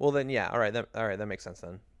 okay. Well then, yeah. All right, that makes sense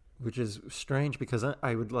then. Which is strange because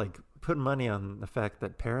I would put money on the fact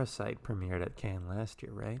that Parasite premiered at Cannes last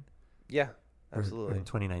year, right? Yeah, absolutely. Or in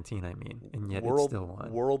 2019, I mean, and yet it still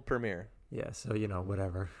won. World premiere. Yeah, so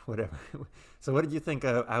whatever. So what did you think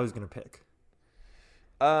I was gonna pick?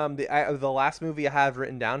 The last movie I have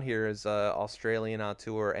written down here is Australian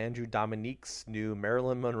auteur Andrew Dominique's new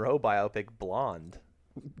Marilyn Monroe biopic, Blonde.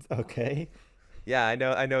 Okay. Yeah, I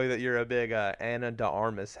know that you're a big Anna de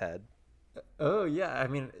Armas head. Oh yeah, I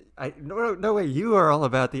mean, no way. You are all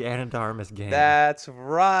about the Anna de Armas gang. That's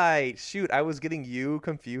right. Shoot, I was getting you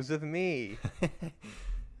confused with me.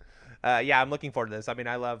 Yeah, I'm looking forward to this. I mean,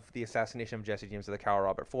 I love the assassination of Jesse James of the Carol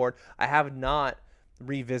Robert Ford. I have not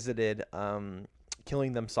revisited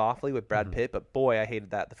Killing Them Softly with Brad Pitt, but boy, I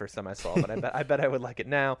hated that the first time I saw it. But I bet I would like it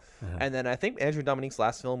now. And then I think Andrew Dominique's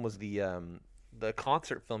last film was the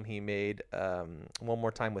concert film he made, One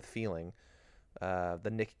More Time with Feeling, the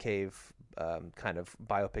Nick Cave kind of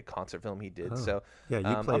biopic concert film he did. So yeah,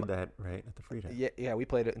 you played that right at the Freedom. Yeah, we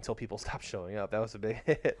played it until people stopped showing up. That was a big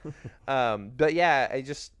hit. But yeah,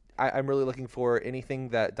 I'm really looking for anything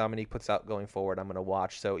that Dominique puts out going forward. I'm going to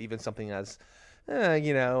watch. So even something as,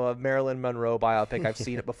 a Marilyn Monroe biopic. I've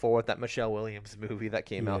seen it before with that Michelle Williams movie that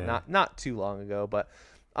came out not too long ago. But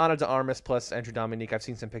Ana de Armas plus Andrew Dominique. I've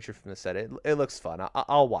seen some pictures from the set. It looks fun.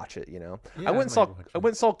 I'll watch it. Yeah, I went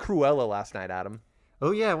and saw Cruella last night, Adam.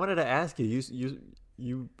 Oh yeah, I wanted to ask you.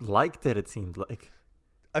 You liked it. It seemed like.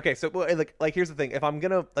 Okay, so like here's the thing. If I'm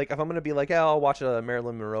gonna be like, yeah, I'll watch a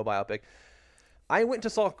Marilyn Monroe biopic. I went to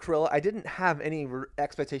saw Cruella. I didn't have any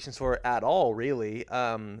expectations for it at all, really.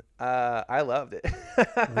 I loved it.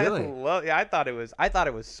 Really? I thought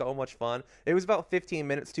it was so much fun. It was about 15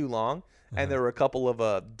 minutes too long, and there were a couple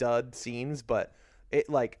of dud scenes, but it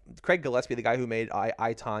like Craig Gillespie, the guy who made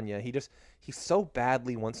I Tonya, he so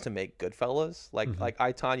badly wants to make Goodfellas. Like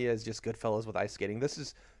I Tonya is just Goodfellas with ice skating. This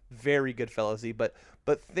is very Goodfellas-y, but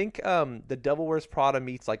think The Devil Wears Prada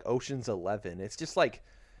meets like Ocean's 11. It's just like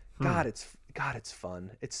God, it's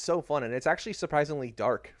fun. It's so fun, and it's actually surprisingly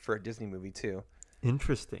dark for a Disney movie too.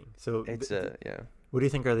 Interesting. So it's yeah. What do you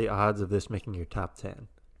think are the odds of this making your top 10?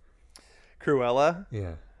 Cruella?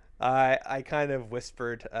 Yeah. I kind of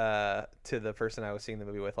whispered to the person I was seeing the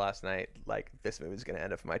movie with last night, like, this movie's going to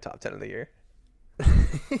end up in my top 10 of the year.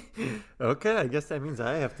 Okay, I guess that means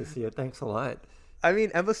I have to see it. Thanks a lot. I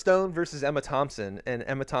mean, Emma Stone versus Emma Thompson, and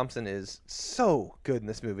Emma Thompson is so good in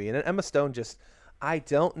this movie. And Emma Stone I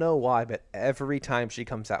don't know why, but every time she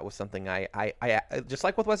comes out with something, I just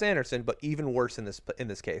like with Wes Anderson, but even worse in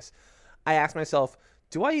this case, I ask myself,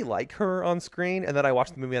 do I like her on screen? And then I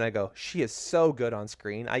watch the movie and I go, she is so good on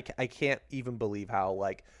screen. I can't even believe how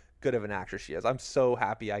like good of an actress she is. I'm so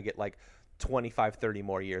happy I get like 25, 30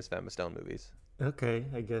 more years of Emma Stone movies. Okay,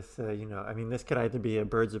 I guess, I mean, this could either be a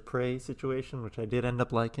Birds of Prey situation, which I did end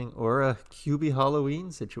up liking, or a Hubie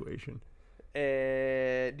Halloween situation.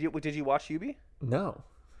 Did you watch Hubie? No.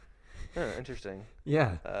 Interesting.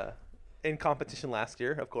 Yeah. In competition last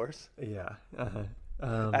year, of course. Yeah.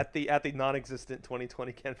 At the non-existent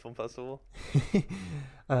 2020 Cannes Film Festival.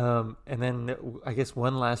 And then I guess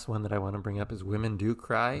one last one that I want to bring up is Women Do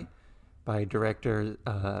Cry by director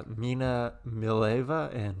Mina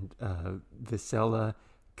Mileva and Vesela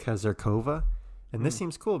Kazarkova. And this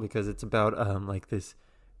seems cool because it's about like this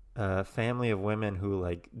family of women who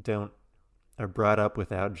like are brought up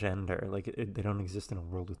without gender. Like they don't exist in a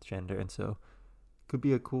world with gender. And so could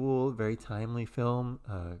be a cool, very timely film.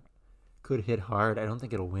 Could hit hard. I don't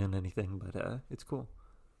think it'll win anything, but it's cool.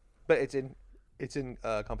 But it's in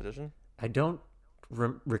competition? I don't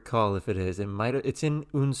recall if it is. It's in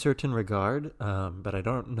Un Certain Regard, but I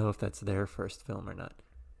don't know if that's their first film or not.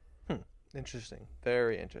 Interesting.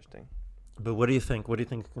 Very interesting. But what do you think? What do you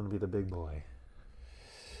think is going to be the big boy?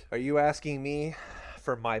 Are you asking me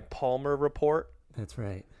for my Palmer report? That's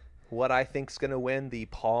right. What I think's going to win the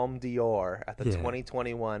Palme d'Or at the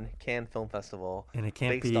 2021 Cannes Film Festival. And it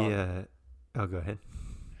can't be oh, go ahead.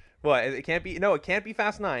 Well, it can't be. No, it can't be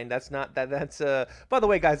Fast 9. That's not that. That's. By the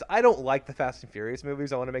way, guys, I don't like the Fast and Furious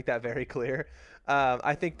movies. I want to make that very clear.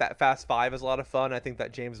 I think that Fast 5 is a lot of fun. I think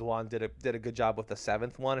that James Wan did a good job with the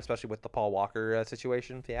 7th one, especially with the Paul Walker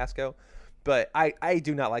situation fiasco. But I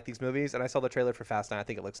do not like these movies, and I saw the trailer for Fast 9. I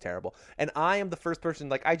think it looks terrible. And I am the first person,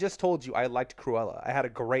 like, I just told you I liked Cruella. I had a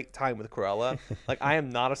great time with Cruella. Like, I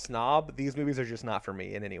am not a snob. These movies are just not for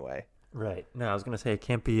me in any way. Right. No, I was going to say it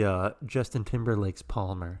can't be Justin Timberlake's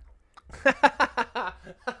Palmer.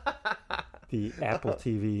 The Apple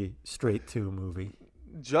TV straight to movie.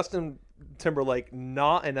 Justin Timberlake,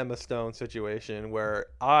 not an Emma Stone situation where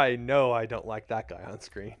I know I don't like that guy on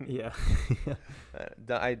screen. Yeah.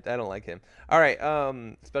 I don't like him. All right,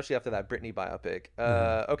 especially after that Britney biopic.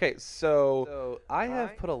 Okay, so I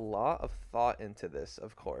have put a lot of thought into this,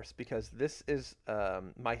 of course, because this is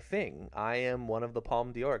my thing. I am one of the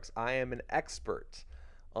Palme d'Or. I am an expert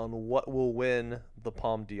on what will win the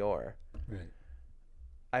Palme d'Or. Right.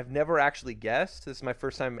 I've never actually guessed. This is my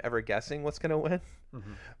first time ever guessing what's going to win.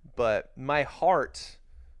 Mm-hmm. But my heart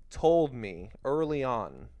told me early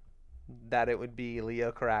on that it would be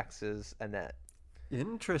Leo Carax's Annette.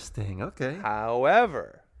 Interesting. Okay.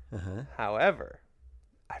 However, Uh-huh. However,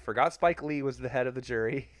 I forgot Spike Lee was the head of the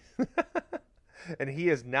jury, and he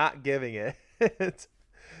is not giving it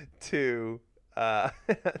to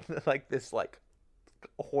like this like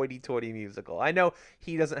hoity-toity musical. I know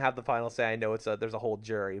he doesn't have the final say. I know there's a whole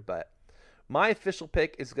jury, but my official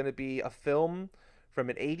pick is going to be a film from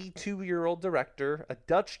an 82-year-old director, a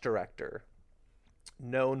Dutch director,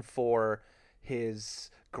 known for his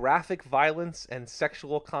graphic violence and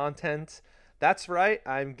sexual content. That's right,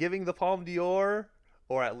 I'm giving the Palme d'Or,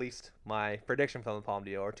 or at least my prediction from the Palme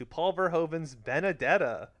d'Or, to Paul Verhoeven's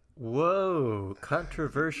Benedetta. Whoa,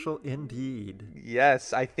 controversial indeed.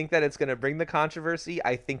 Yes, I think that it's going to bring the controversy.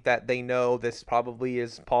 I think that they know this probably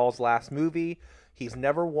is Paul's last movie. He's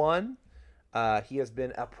never won. He has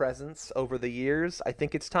been a presence over the years. I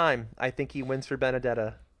think it's time. I think he wins for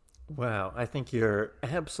Benedetta. Wow, I think you're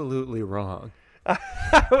absolutely wrong.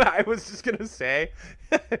 I was just going to say,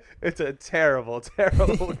 it's a terrible,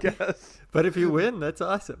 terrible guess. But if you win, that's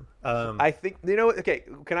awesome. I think, okay,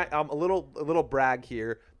 can I, a little brag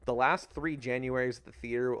here. The last 3 Januaries at the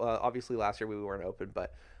theater, obviously last year we weren't open,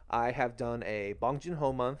 but I have done a Bong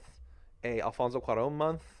Joon-ho month, a Alfonso Cuarón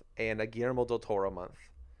month, and a Guillermo del Toro month.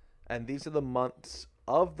 And these are the months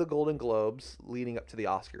of the Golden Globes leading up to the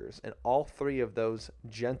Oscars. And all 3 of those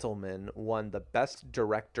gentlemen won the Best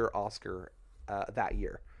Director Oscar that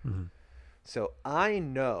year. Mm-hmm. So I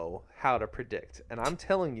know how to predict. And I'm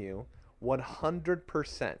telling you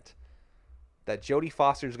 100% that Jodie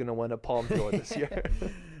Foster is going to win a Palme d'Or this year.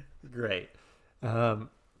 Great. I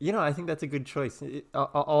think that's a good choice. I'll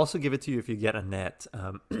also give it to you if you get Annette.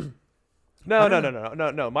 No.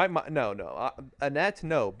 Annette,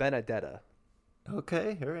 no. Benedetta.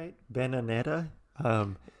 Okay, all right. Benedetta.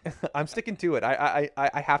 I'm sticking to it.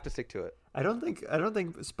 I have to stick to it. I don't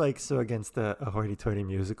think Spike's so against a hoity-toity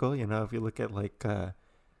musical. If you look at like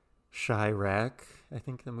Chirac, I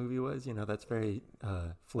think the movie was. That's very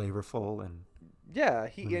flavorful and yeah.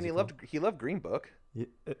 He loved Green Book. Yeah.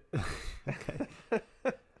 Okay.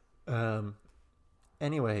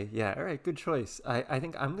 Anyway, yeah. All right, good choice. I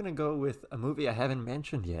think I'm gonna go with a movie I haven't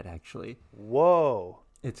mentioned yet. Actually. Whoa.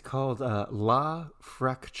 It's called La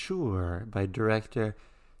Fracture by director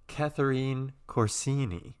Catherine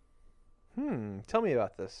Corsini. Tell me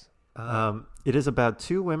about this. It is about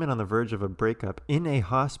 2 women on the verge of a breakup in a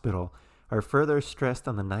hospital are further stressed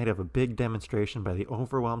on the night of a big demonstration by the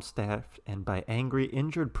overwhelmed staff and by angry,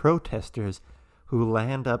 injured protesters who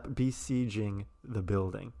land up besieging the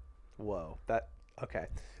building. Whoa. Okay.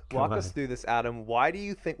 Walk us through this, Adam. Why do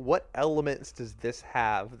you think, what elements does this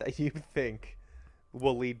have that you think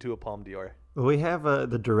will lead to a Palme d'Or? Well, we have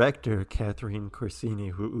the director, Catherine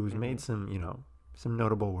Corsini, who's made some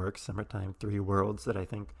notable works, Summertime, 3 Worlds, that I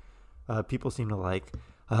think people seem to like.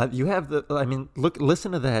 You have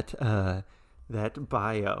listen to that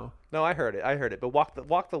bio. No, I heard it. But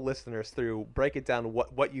walk the listeners through, break it down,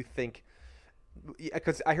 what you think,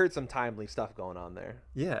 because I heard some timely stuff going on there.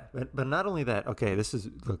 Yeah, but not only that. Okay,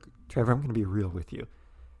 look, Trevor, I'm going to be real with you.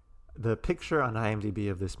 The picture on IMDb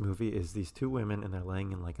of this movie is these 2 women, and they're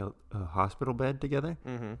laying in like a hospital bed together.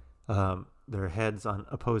 Mm-hmm. Their heads on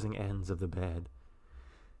opposing ends of the bed.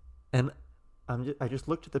 And I just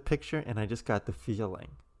looked at the picture, and I just got the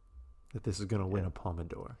feeling that this is going to win a Palme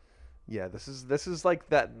d'Or. Yeah, this is like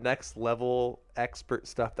that next level expert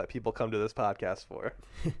stuff that people come to this podcast for.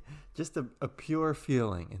 Just a pure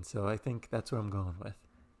feeling, and so I think that's what I'm going with.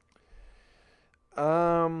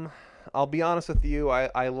 I'll be honest with you.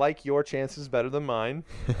 I like your chances better than mine,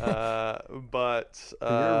 but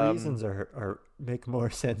your reasons are make more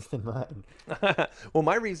sense than mine. Well,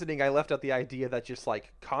 my reasoning, I left out the idea that just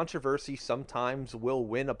like controversy sometimes will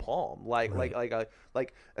win a palm, like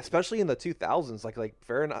especially in the 2000s, like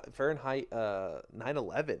Fahrenheit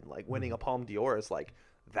 9/11, like winning a Palme d'Or is like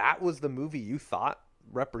that was the movie you thought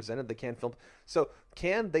represented the Cannes film. So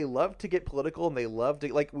Cannes, they love to get political, and they love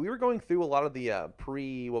to, like, we were going through a lot of the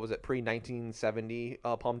pre 1970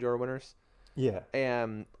 Palme d'Or winners. Yeah.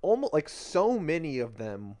 And almost like so many of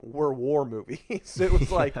them were war movies. It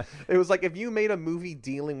was like if you made a movie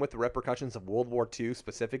dealing with the repercussions of World War II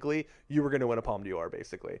specifically, you were going to win a Palme d'Or,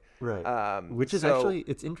 basically. Right. Which is actually,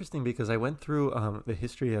 it's interesting because I went through the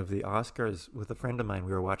history of the Oscars with a friend of mine.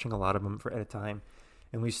 We were watching a lot of them at a time.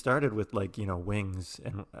 And we started with Wings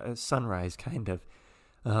and Sunrise, kind of.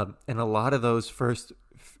 And a lot of those first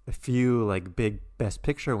few big Best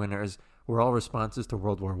Picture winners were all responses to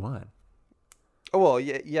World War I. Oh well,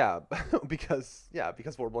 yeah, because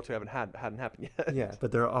World War II hadn't happened yet. Yeah,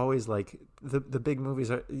 but they're always the big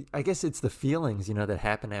movies are. I guess it's the feelings that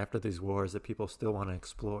happen after these wars that people still want to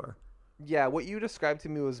explore. Yeah, what you described to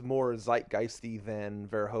me was more zeitgeisty than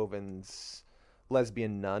Verhoeven's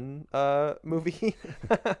lesbian nun movie,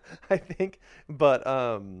 I think. But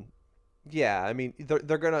yeah, I mean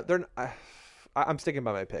I'm sticking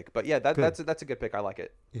by my pick. But yeah, that's a good pick. I like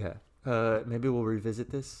it. Yeah. Maybe we'll revisit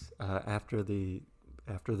this after the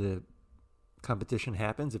competition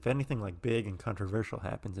happens. If anything like big and controversial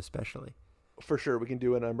happens, especially. For sure, we can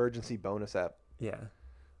do an emergency bonus app. Yeah.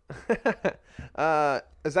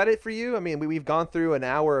 Is that it for you? I mean, we've gone through an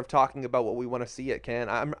hour of talking about what we want to see at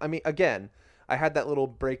Cannes. I mean, again, I had that little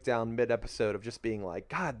breakdown mid-episode of just being like,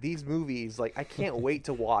 God, these movies, like, I can't wait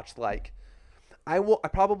to watch. Like, I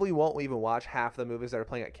probably won't even watch half the movies that are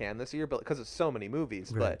playing at Cannes this year, but because it's so many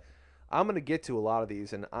movies. Right. But I'm gonna get to a lot of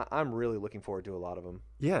these, and I'm really looking forward to a lot of them.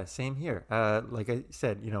 Yeah, same here. Like I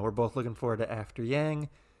said, we're both looking forward to After Yang.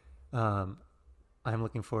 I'm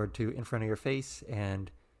looking forward to In Front of Your Face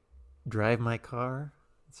and Drive My Car.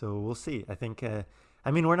 So we'll see. I think.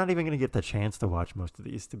 I mean, we're not even going to get the chance to watch most of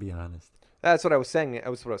these, to be honest. That's what I was saying. That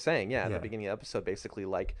was what I was saying. Yeah, at the beginning of the episode, basically,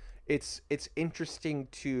 like it's interesting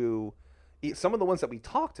to. Some of the ones that we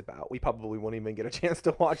talked about, we probably won't even get a chance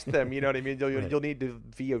to watch them. You know what I mean? You'll need to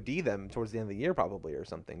VOD them towards the end of the year, probably, or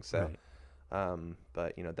something. So,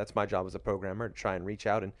 but that's my job as a programmer, to try and reach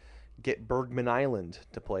out and get Bergman Island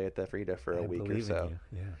to play at the Frida for a week or so.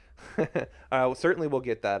 Yeah. Well, certainly we'll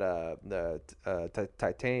get that the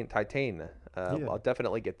Titan. I'll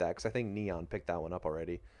definitely get that because I think Neon picked that one up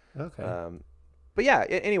already. Okay. But yeah.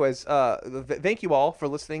 Anyways, thank you all for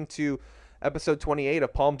listening to episode 28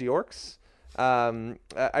 of Palme d'Orcs. I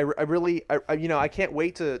can't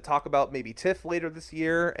wait to talk about maybe TIFF later this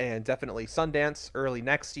year and definitely Sundance early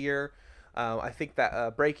next year. I think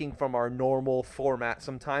that breaking from our normal format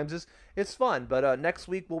sometimes is fun. But next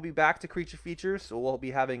week we'll be back to Creature Features. So we'll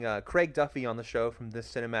be having Craig Duffy on the show from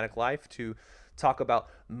This Cinematic Life to talk about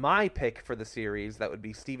my pick for the series. That would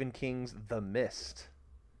be Stephen King's The Mist.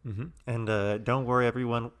 Mm-hmm. And don't worry,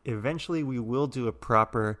 everyone. Eventually we will do a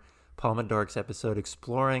proper Palme d'Orcs episode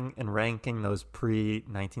exploring and ranking those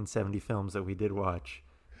pre-1970 films that we did watch.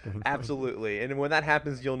 Absolutely. And when that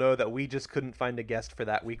happens, you'll know that we just couldn't find a guest for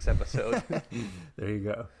that week's episode. There you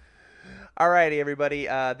go. All righty, everybody.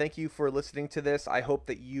 Thank you for listening to this. I hope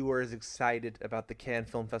that you are as excited about the Cannes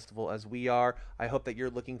Film Festival as we are. I hope that you're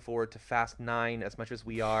looking forward to Fast 9 as much as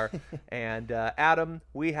we are. And Adam,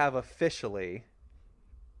 we have officially...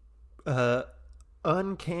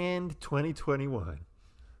 Uncanned 2021.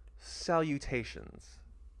 Salutations.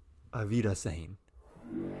 Auf Wiedersehen.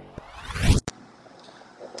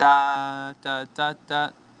 Da da da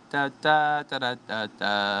da da da da da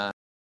da.